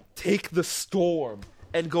take the storm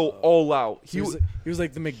and go all out. He was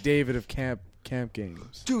like the McDavid of camp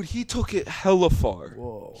games. Dude, he took it hella far.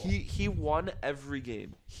 Whoa. He won every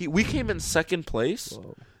game. We came in second place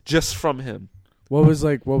Whoa. just from him. What was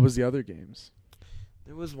the other games?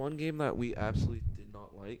 There was one game that we absolutely did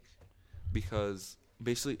not like because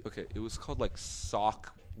basically, okay, it was called like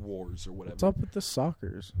Sock Wars or whatever. What's up with the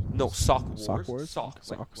soccers? No, Sock Wars. Sock wars? Sock.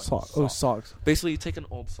 Sock. Oh, socks. Basically, you take an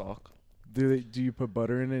old sock. Do you put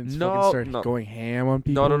butter in it and No, fucking start no. going ham on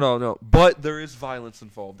people? No. But there is violence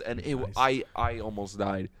involved, and Nice. I almost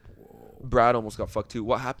died. Brad almost got fucked too.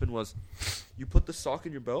 What happened was, you put the sock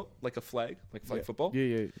in your belt like a flag, like flag football. Yeah.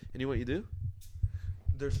 And you know what you do?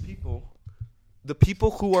 There's people. The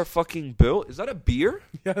people who are fucking built. Is that a beer?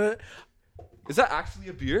 Yeah. Is that actually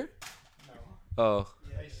a beer? No. Oh,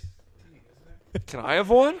 Yeah, can I have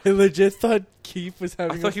one? I legit thought Keith was I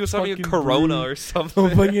having. thought he was having a fucking Corona brew. or A something.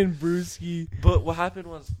 fucking brewski. But what happened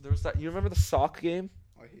was there was that. You remember the sock game,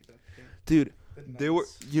 I hate that thing. dude? The They were.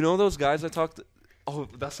 nuts. You know those guys I talked. Oh,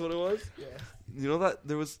 that's what it was. Yeah. You know that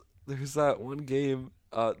there's that one game.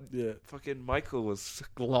 Yeah. Fucking Michael was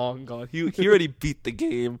long gone. He already beat the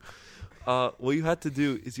game. What you had to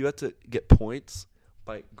do is you had to get points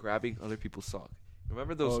by grabbing other people's sock.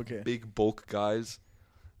 Remember those okay. big bulk guys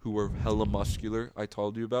who were hella muscular I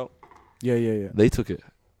told you about? Yeah. They took it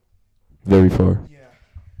very far. Yeah.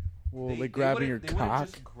 Well, like grabbing your they wouldn't cock.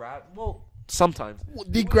 just well, sometimes.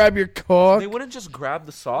 They grab your cock. They wouldn't just grab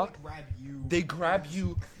the sock. Grab you. They grab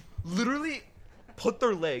you, literally put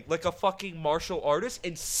their leg like a fucking martial artist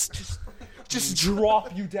and just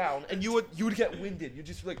drop you down, and you would get winded. You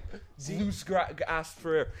just like lose gasp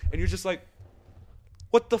for air, and you're just like,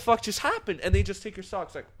 what the fuck just happened? And they just take your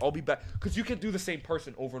socks. Like, I'll be back. Because you can do the same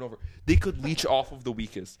person over and over. They could leech off of the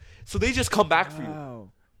weakest. So they just come back for you.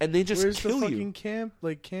 Wow. And they just Where's kill the fucking you. camp?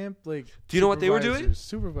 Do you know what they were doing?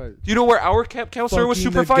 Supervisors. Do you know where our camp counselor was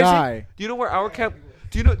Fucking the supervising? guy. Do you know where our camp...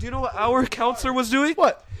 Do you know what our counselor was doing?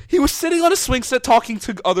 What? He was sitting on a swing set talking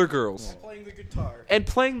to other girls. Playing the guitar. And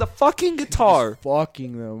playing the fucking guitar.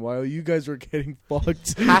 Fucking them while you guys were getting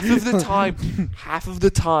fucked. half of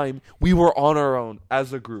the time, we were on our own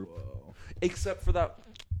as a group. Except for that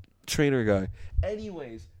trainer guy.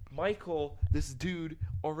 Anyways, Michael, this dude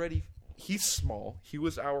already... He's small. He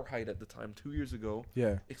was our height at the time, 2 years ago.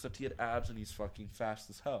 Yeah. Except he had abs and he's fucking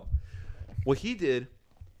fast as hell. What he did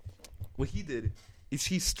is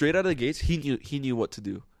he straight out of the gates, he knew what to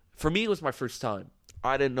do. For me, it was my first time.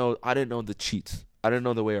 I didn't know the cheats. I didn't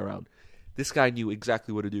know the way around. This guy knew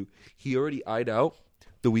exactly what to do. He already eyed out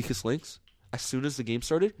the weakest links. As soon as the game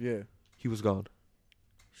started, Yeah. he was gone.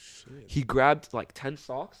 Shit. He grabbed like 10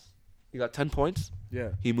 socks. He got 10 points. Yeah.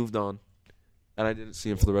 He moved on. And I didn't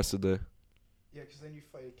see him for the rest of the day. Yeah, because then you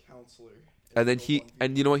fight a counselor. And then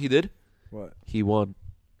and you know what he did? What? He won.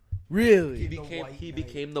 Really? He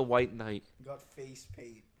became the White Knight. Got face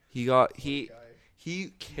paint. He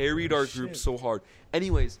carried our group so hard.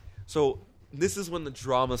 Anyways, so this is when the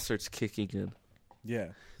drama starts kicking in. Yeah.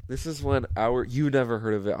 This is when you never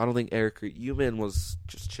heard of it. I don't think Eric or Yumin was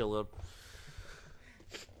just chilling.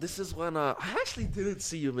 This is when I actually didn't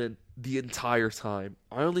see Yumin the entire time.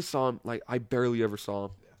 I only saw him, like, I barely ever saw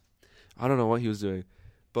him. I don't know what he was doing.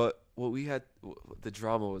 But the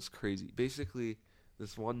drama was crazy. Basically,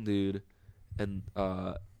 this one dude and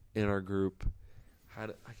in our group had,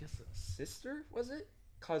 I guess, a sister, was it?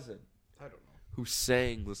 Cousin. I don't know. Who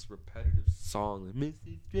sang this repetitive song, like,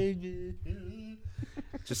 Mr. Stranger.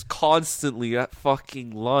 Just constantly at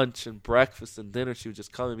fucking lunch and breakfast and dinner, she would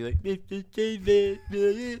just come and be like, Mr.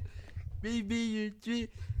 Stranger, baby, you're dream.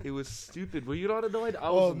 It was stupid. Were you not annoyed? I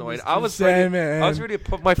was annoyed. Mr. I was Sandman. ready to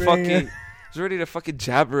put my Bring fucking. it. I was ready to fucking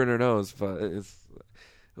jab her in her nose, but it's.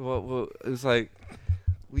 Well, it was like,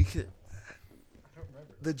 we could.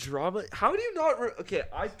 The drama. How do you not? Okay,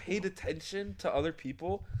 I paid attention to other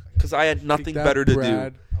people because I had nothing That better to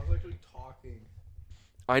Brad. do. I was actually talking.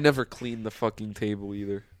 I never cleaned the fucking table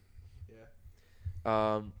either.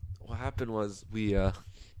 Yeah. What happened was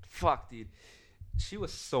fuck, dude. She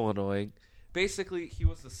was so annoying. Basically,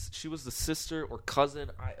 she was the sister or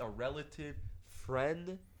cousin, a relative,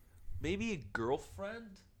 friend, maybe a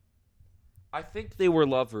girlfriend. I think they were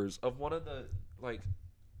lovers of one of the like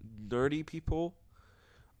nerdy people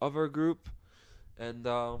of our group, and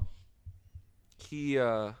the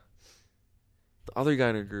other guy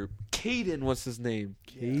in our group, Caden was his name.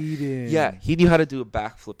 Caden. Yeah, he knew how to do a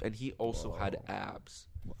backflip, and he also had abs.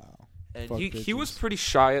 Wow. And Fuck he was bitches. pretty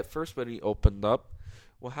shy at first, but he opened up.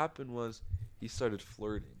 What happened was he started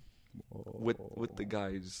flirting with the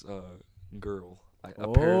guy's girl.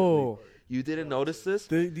 Apparently, Oh. you didn't notice this?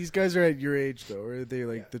 These guys are at your age though, or are they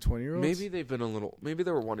like the 20-year-olds? Maybe they've been maybe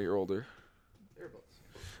they were 1 year older.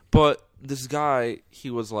 But this guy,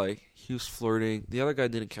 he was flirting. The other guy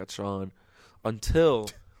didn't catch on until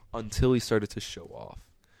he started to show off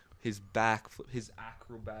his backflip, his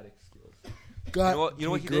acrobatic skills. God, You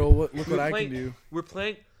know what he girl, did? Look We what were I playing- can do. We're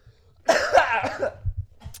playing.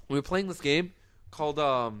 We were playing this game called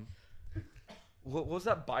what was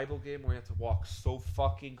that Bible game where you have to walk so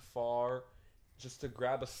fucking far just to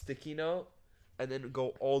grab a sticky note and then go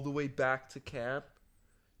all the way back to camp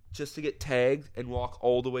just to get tagged and walk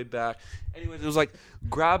all the way back. Anyways, it was like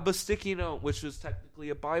grab a sticky note, which was technically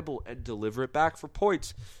a Bible, and deliver it back for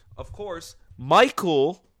points. Of course,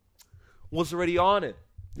 Michael was already on it.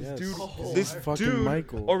 Yes. This Fucking dude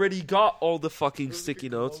Michael. already got all the fucking sticky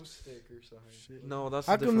notes. Stick or something. No, that's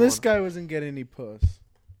How a come different this one. guy wasn't getting any puss?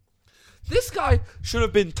 This guy should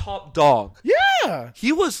have been top dog. Yeah.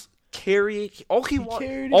 He was carrying. All he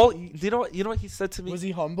carried wanted. All it. you know what he said to me. Was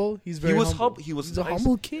he humble? He's He very was humble. humble. He was He's nice. a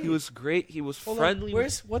humble kid. He was great. He was Hold on, friendly.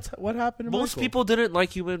 what happened to Most Michael? people didn't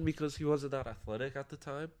like Human because he wasn't that athletic at the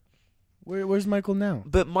time. Where's Michael now?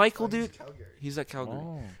 But Michael, He's dude, Calgary. he's at Calgary.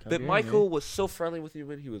 Oh, But Calgary, Michael eh? was so friendly with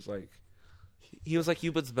Human. He was like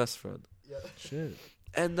Human's best friend. Yeah. Shit.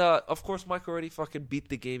 And of course, Michael already fucking beat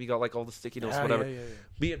the game. He got like all the sticky notes, whatever. Yeah.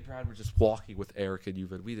 Me and Brad were just walking with Eric and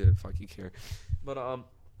Yuvan. We didn't fucking care. But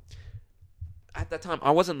at that time,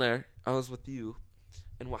 I wasn't there. I was with you.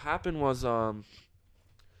 And what happened was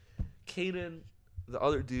Kaden, the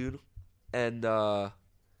other dude, and the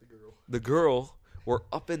girl were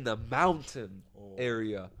up in the mountain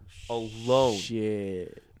area alone.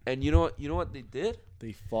 Shit. And you know what they did?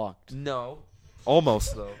 They fucked. No.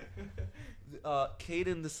 Almost, though.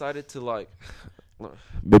 Kaden decided to, like,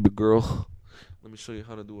 baby girl, let me show you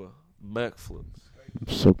how to do a backflip.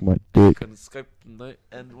 Suck my dick. Can Skype tonight.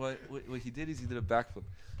 And what he did is he did a backflip.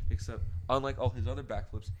 Except, unlike all his other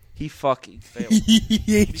backflips, he fucking failed.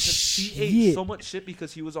 Because he ate so much shit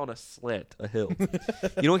because he was on a slant, a hill.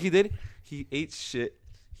 You know what he did? He ate shit.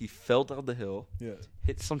 He fell down the hill, Yeah.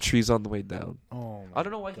 hit some trees on the way down. Oh I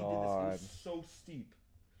don't know why he did this. It was so steep.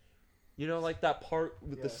 You know, like that part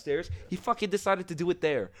with the stairs? He fucking decided to do it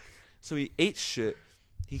there. So he ate shit.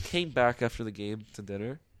 He came back after the game to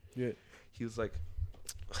dinner. Yeah. He was like,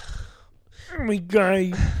 Oh my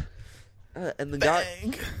god. and the guy,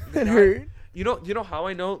 It hurt. you know how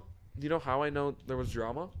I know? You know how I know there was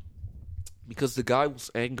drama? Because the guy was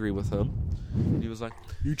angry with him. He was like,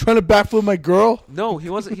 You trying to backflip my girl? no, he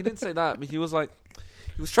wasn't. He didn't say that. But he was like,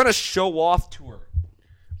 he was trying to show off to her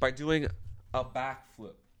by doing a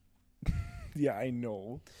backflip. Yeah, I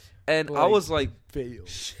know. And I Like, was like, Fail.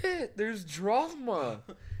 shit, there's drama.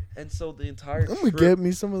 And so the entire I'm gonna trip, get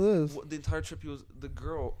me some of this. the entire trip, the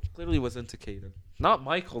girl clearly was into Kaden. Not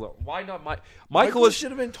Michael though. Why not Mike? Michael was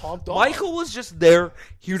should have been top dog. Michael was just there,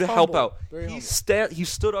 here to help humble. out. Very He humble. he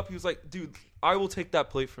stood up. He was like, dude, I will take that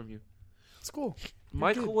plate from you. It's cool.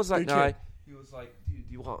 Michael good. was that Good guy. kid. He was like, dude,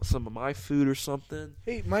 do you want some of my food or something?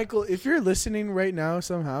 Hey, Michael, if you're listening right now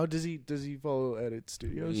somehow, does he follow Edit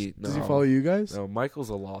Studios? Does he No. follow you guys? No, Michael's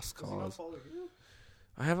a lost cause.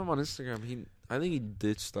 I have him on Instagram. I think he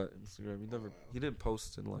ditched that Instagram. He didn't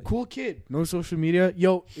post in like Cool kid. No social media.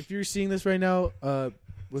 Yo, if you're seeing this right now,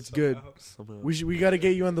 what's good? somehow. We got to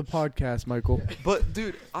get you on the podcast, Michael. But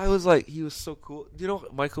dude, I was like, he was so cool. Do you know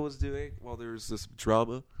what Michael was doing while there was this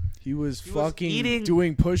drama? He was He was fucking eating-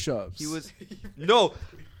 doing push-ups. He was no,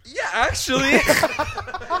 yeah, actually,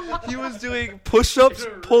 he was doing push-ups,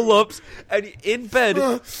 pull-ups, and in bed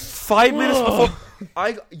 5 minutes before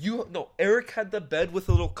Eric had the bed with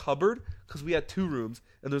a little cupboard because we had 2 rooms,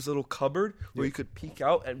 and there's a little cupboard where you could peek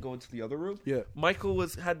out and go into the other room. Yeah. Michael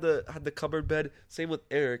had the cupboard bed. Same with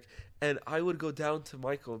Eric, and I would go down to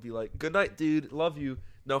Michael and be like, "Good night, dude. Love you.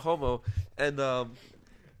 No homo." And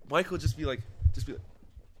Michael would just be like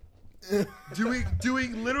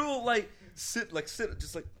doing literal sit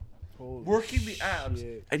just like Holy working the abs,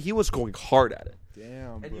 shit. and he was going hard at it.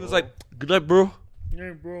 Damn, And he was like, "Good night, bro." "Hey,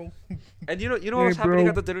 bro." And you know Hey, what was happening bro.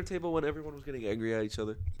 at the dinner table when everyone was getting angry at each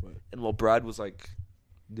other? What? And while Brad was like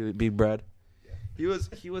being Brad, he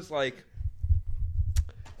was like,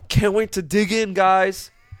 "Can't wait to dig in, guys.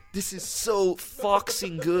 This is so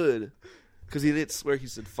foxing good." Because he didn't swear, he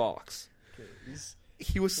said fox.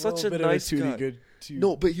 He was such a Little bit of nice Tootie guy. Good too.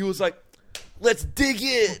 No, but he was like, "Let's dig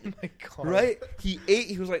in." Oh my God. Right? He ate.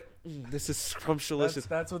 He was like, "This is scrumptious."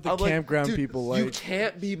 That's what the I'm like, campground "Dude, people You like.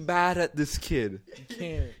 can't be mad at this kid. You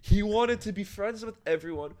can't. He wanted to be friends with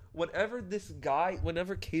everyone. Whenever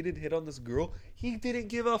Kaden hit on this girl, he didn't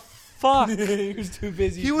give a fuck. He was too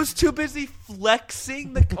busy. He was too busy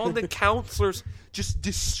flexing on the counselors, just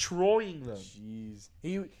destroying them. Jeez.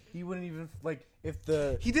 He wouldn't even like if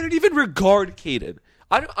the He didn't even regard Kaden.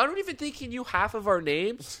 I don't even think he knew half of our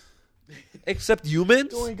names, except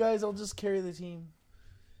humans. Don't worry, guys. I'll just carry the team.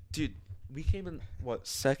 Dude, we came in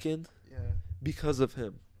second Yeah, because of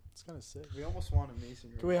him. it's kind of sick. We almost won a Mason.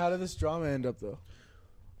 Wait, how did this drama end up though?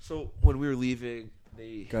 So when we were leaving,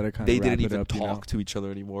 they Gotta kinda they wrap didn't it even up, you talk know? to each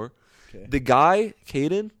other anymore. Okay. The guy,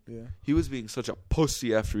 Kaden, Yeah. he was being such a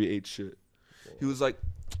pussy after he ate shit. He was like,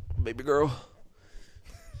 "Baby girl,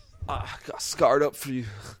 I got scarred up for you."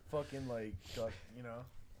 Fucking like, you know.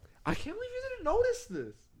 I can't believe you didn't notice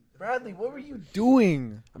this. Bradley, what were you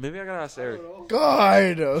doing? Maybe I gotta ask Eric.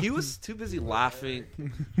 God. He was too busy laughing.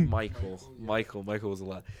 Michael was a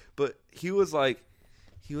lot, but he was like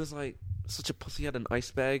such a pussy. He had an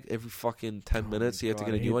ice bag every fucking 10 minutes. He had to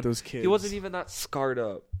God, get a I new hate one. those kids. He wasn't even that scarred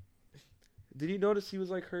up. Did you notice he was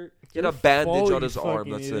like hurt? He had a bandage on his arm.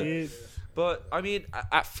 That's it. But I mean,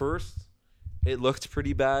 at first, it looked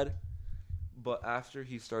pretty bad. But after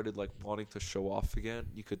he started like wanting to show off again,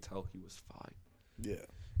 you could tell he was fine. Yeah.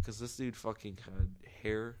 Because this dude fucking had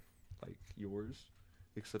hair like yours,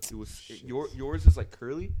 except it was yours is like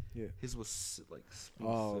curly. Yeah. His was like smooth.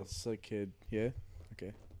 Oh, sick kid. Yeah.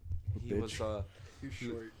 Okay. he was Too short. he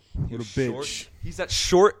What was a short. bitch. He's that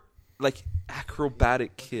short like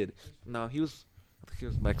acrobatic kid. No, I think he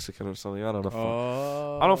was Mexican or something. I don't know.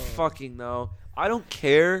 Oh. I don't fucking know. I don't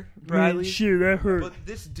care, Bradley. Shit, that hurt. But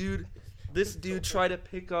this dude tried to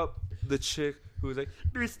pick up the chick who was like,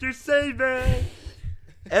 "Mr. Saban."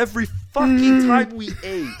 Every fucking time we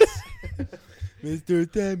ate. Mr.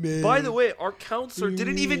 Tammy. By the way, our counselor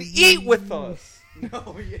didn't even eat with us.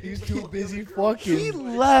 No, yeah, He's too busy fucking. He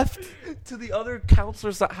left to the other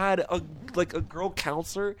counselors that had a girl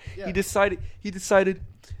counselor. Yeah. He decided,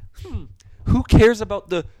 who cares about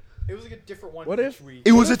the? It was like a different one. What each if- week.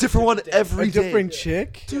 It was a different one day. every A day. different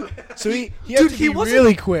chick? Dude, So he dude, had to he be wasn't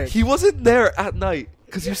really quick. He wasn't there at night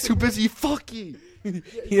because he was too busy fucking.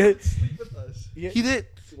 He had- Sleep with us. He did.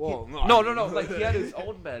 Well, No. Like he had his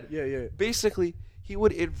own bed. Yeah. Basically, he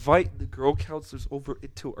would invite the girl counselors over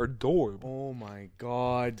into our dorm Oh my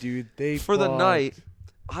god, dude. They for the fucked. night.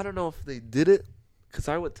 I don't know if they did it because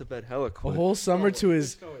I went to bed hella A quick. whole summer to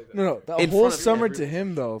his. There's no way that- No, the In whole front of summer to everyone.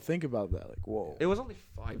 him, though. Think about that. Like, whoa. It was only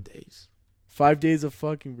 5 days. 5 days of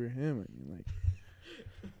fucking for him. I mean,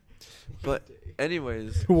 like, But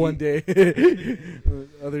anyways, one day.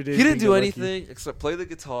 Other days. He didn't being do lucky. anything except play the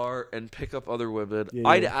guitar and pick up other women. Yeah,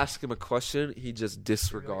 I'd yeah. ask him a question, he'd just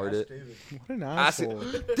disregard it. What an Ask it. asshole.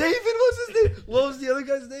 David was his name. What was the other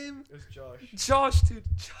guy's name? It was Josh. Josh, dude.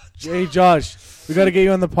 Hey, Josh. We got to get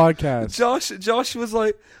you on the podcast. Josh was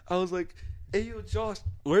like, I was like, hey, yo, Josh,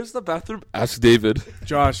 where's the bathroom? Ask David.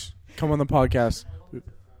 Josh, come on the podcast.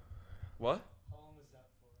 What?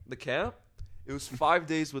 The camp? It was 5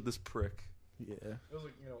 days with this prick. Yeah. It was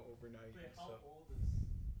like, overnight and stuff.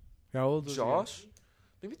 How old is he? Josh?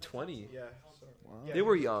 Maybe 20. Yeah. Wow. Yeah, They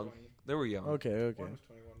were he was young. 20. They were young. Okay. One was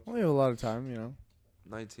 21. Well, we have a lot of time,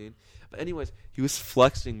 19. But anyways, he was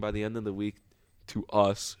flexing by the end of the week to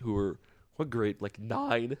us who were what grade? Like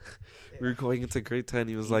 9. We were going into grade 10.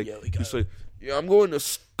 He was like, Yeah, we he got was like, yeah, I'm going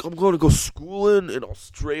to go schooling in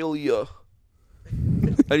Australia.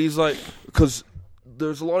 And he's like, because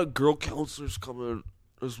there's a lot of girl counselors coming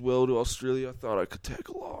as well to Australia. I thought I could tag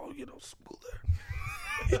along, school there.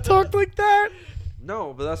 He talked like that?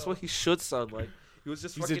 No, but that's what he should sound like. He was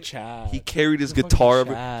just He's fucking. a Chad. He carried his He's a fucking guitar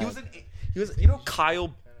over. Chad. He was.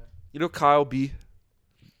 Kyle. Kyle B.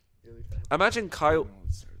 Really fast. Imagine Kyle.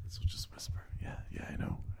 Let's just whisper. Yeah, I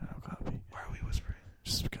know. Kyle B. Why are we whispering?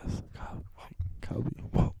 Just because Kyle B.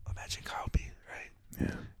 Well, imagine Kyle B. Right?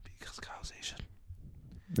 Yeah. Because Kyle's Asian.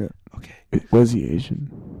 Yeah. Okay. Was he Asian?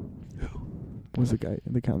 Who? Was the guy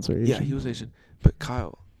in the counselor Asian? Yeah, he was Asian. But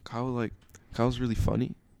Kyle's really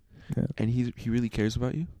funny. Yeah. And he really cares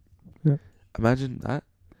about you. Yeah. Imagine that,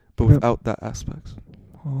 but Yeah. without that aspect.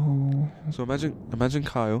 Oh. So imagine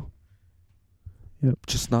Kyle. Yep.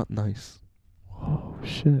 Just not nice. Oh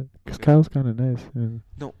shit. Because Kyle's kind of nice. Yeah.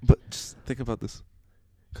 No, but just think about this.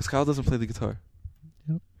 Because Kyle doesn't play the guitar.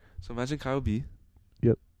 Yep. So imagine Kyle B.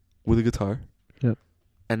 Yep. With a guitar. Yep.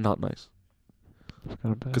 And not nice. It's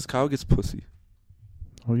kind of bad. Because Kyle gets pussy.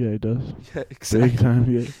 Oh yeah, he does. Yeah, Big exactly. time.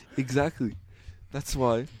 Yeah. Exactly. That's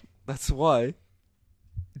why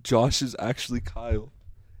Josh is actually Kyle.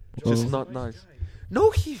 Just Oh. not nice.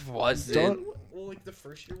 No, he wasn't. Well, like the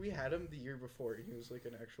first year we had him, the year before, he was like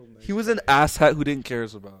an actual nice He was an guy. asshat who didn't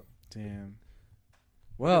cares about. Damn.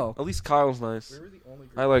 Well. At least Kyle's nice. We were the only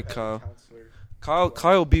group I like that had a Kyle. counselor.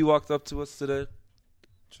 Kyle B walked up to us today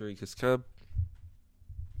during his cab.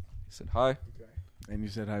 He said hi. Good guy. And you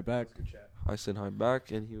said hi back. Good chat. I said hi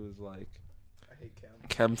back, and he was like, I hate Cam.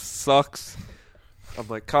 Chem sucks. I'm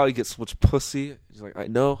like, Kyle, you get so much pussy. He's like, I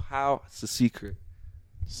know how. It's a secret.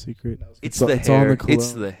 Secret. That was It's all- the it's all in hair. the It's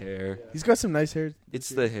cologne. the hair. Yeah. He's got some nice hair. It's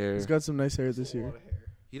the hair. He's got some nice hair It's this a year. lot of hair.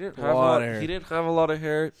 He didn't a have a lot lot. of hair. He didn't have a lot of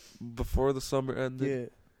hair before the summer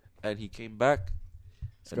ended, Yeah. and he came back,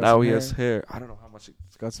 He's and got now some he hair. has hair. I don't know how much.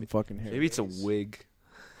 He's got some fucking hair. Maybe it's a wig.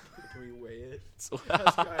 Can we weigh it? So-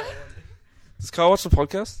 Ask Kyle. Does Kyle watch the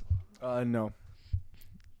podcast? No.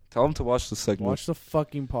 Tell him to watch the segment. Watch the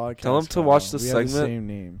fucking podcast. Tell him to Kyle. watch the We have the segment. same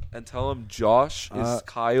name. And tell him Josh is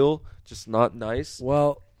Kyle, just not nice.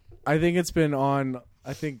 Well, I think it's been on.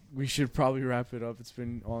 I think we should probably wrap it up. It's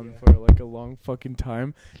been on for like a long fucking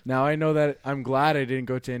time. Now I know that I'm glad I didn't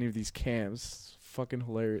go to any of these camps. Fucking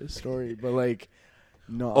hilarious story, but like,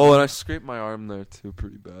 no. Oh, and I scraped my arm there too,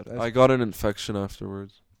 pretty bad. That's- I got an infection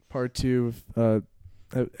afterwards. Part 2 of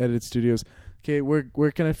Edit Studios. Okay,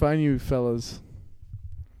 where can I find you, fellas?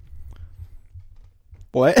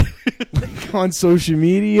 What? On social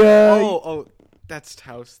media. oh, that's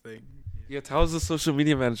Tao's thing. Yeah, Tao's the social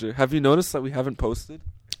media manager. Have you noticed that we haven't posted?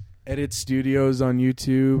 Edit Studios on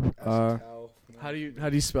YouTube. Ask Tao. How do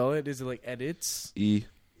you spell it? Is it like edits? E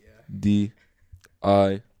Yeah. D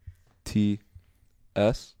I T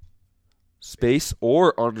S space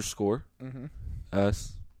or underscore Mm-hmm.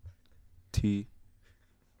 S T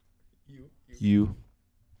You. U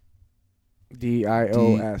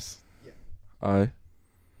DIOS. I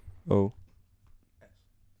O.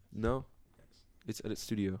 No, it's Edit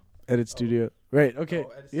Studio. Edit Studio. Right. Okay.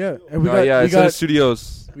 Oh, Edit Yeah. Studio. And we Oh, got yeah, we it's Edit got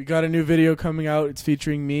Studios. we got a new video coming out. It's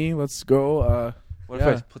featuring me. Let's go. What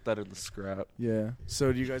Yeah. if I put that in the scrap? Yeah.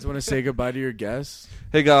 So do you guys want to say goodbye to your guests?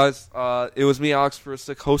 Hey guys, it was me, Alex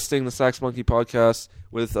Fursick, hosting the Sax Monkey podcast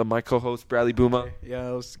with my co-host Bradley Booma. Yeah,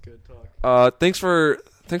 that was a good talk. Thanks for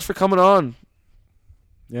coming on.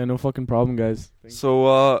 Yeah, no fucking problem, guys.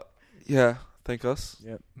 So yeah, thank us,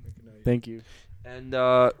 Yep. Thank you. and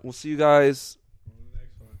we'll see you guys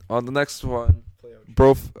on the next one.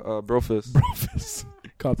 Brofist.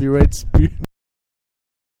 Copyright.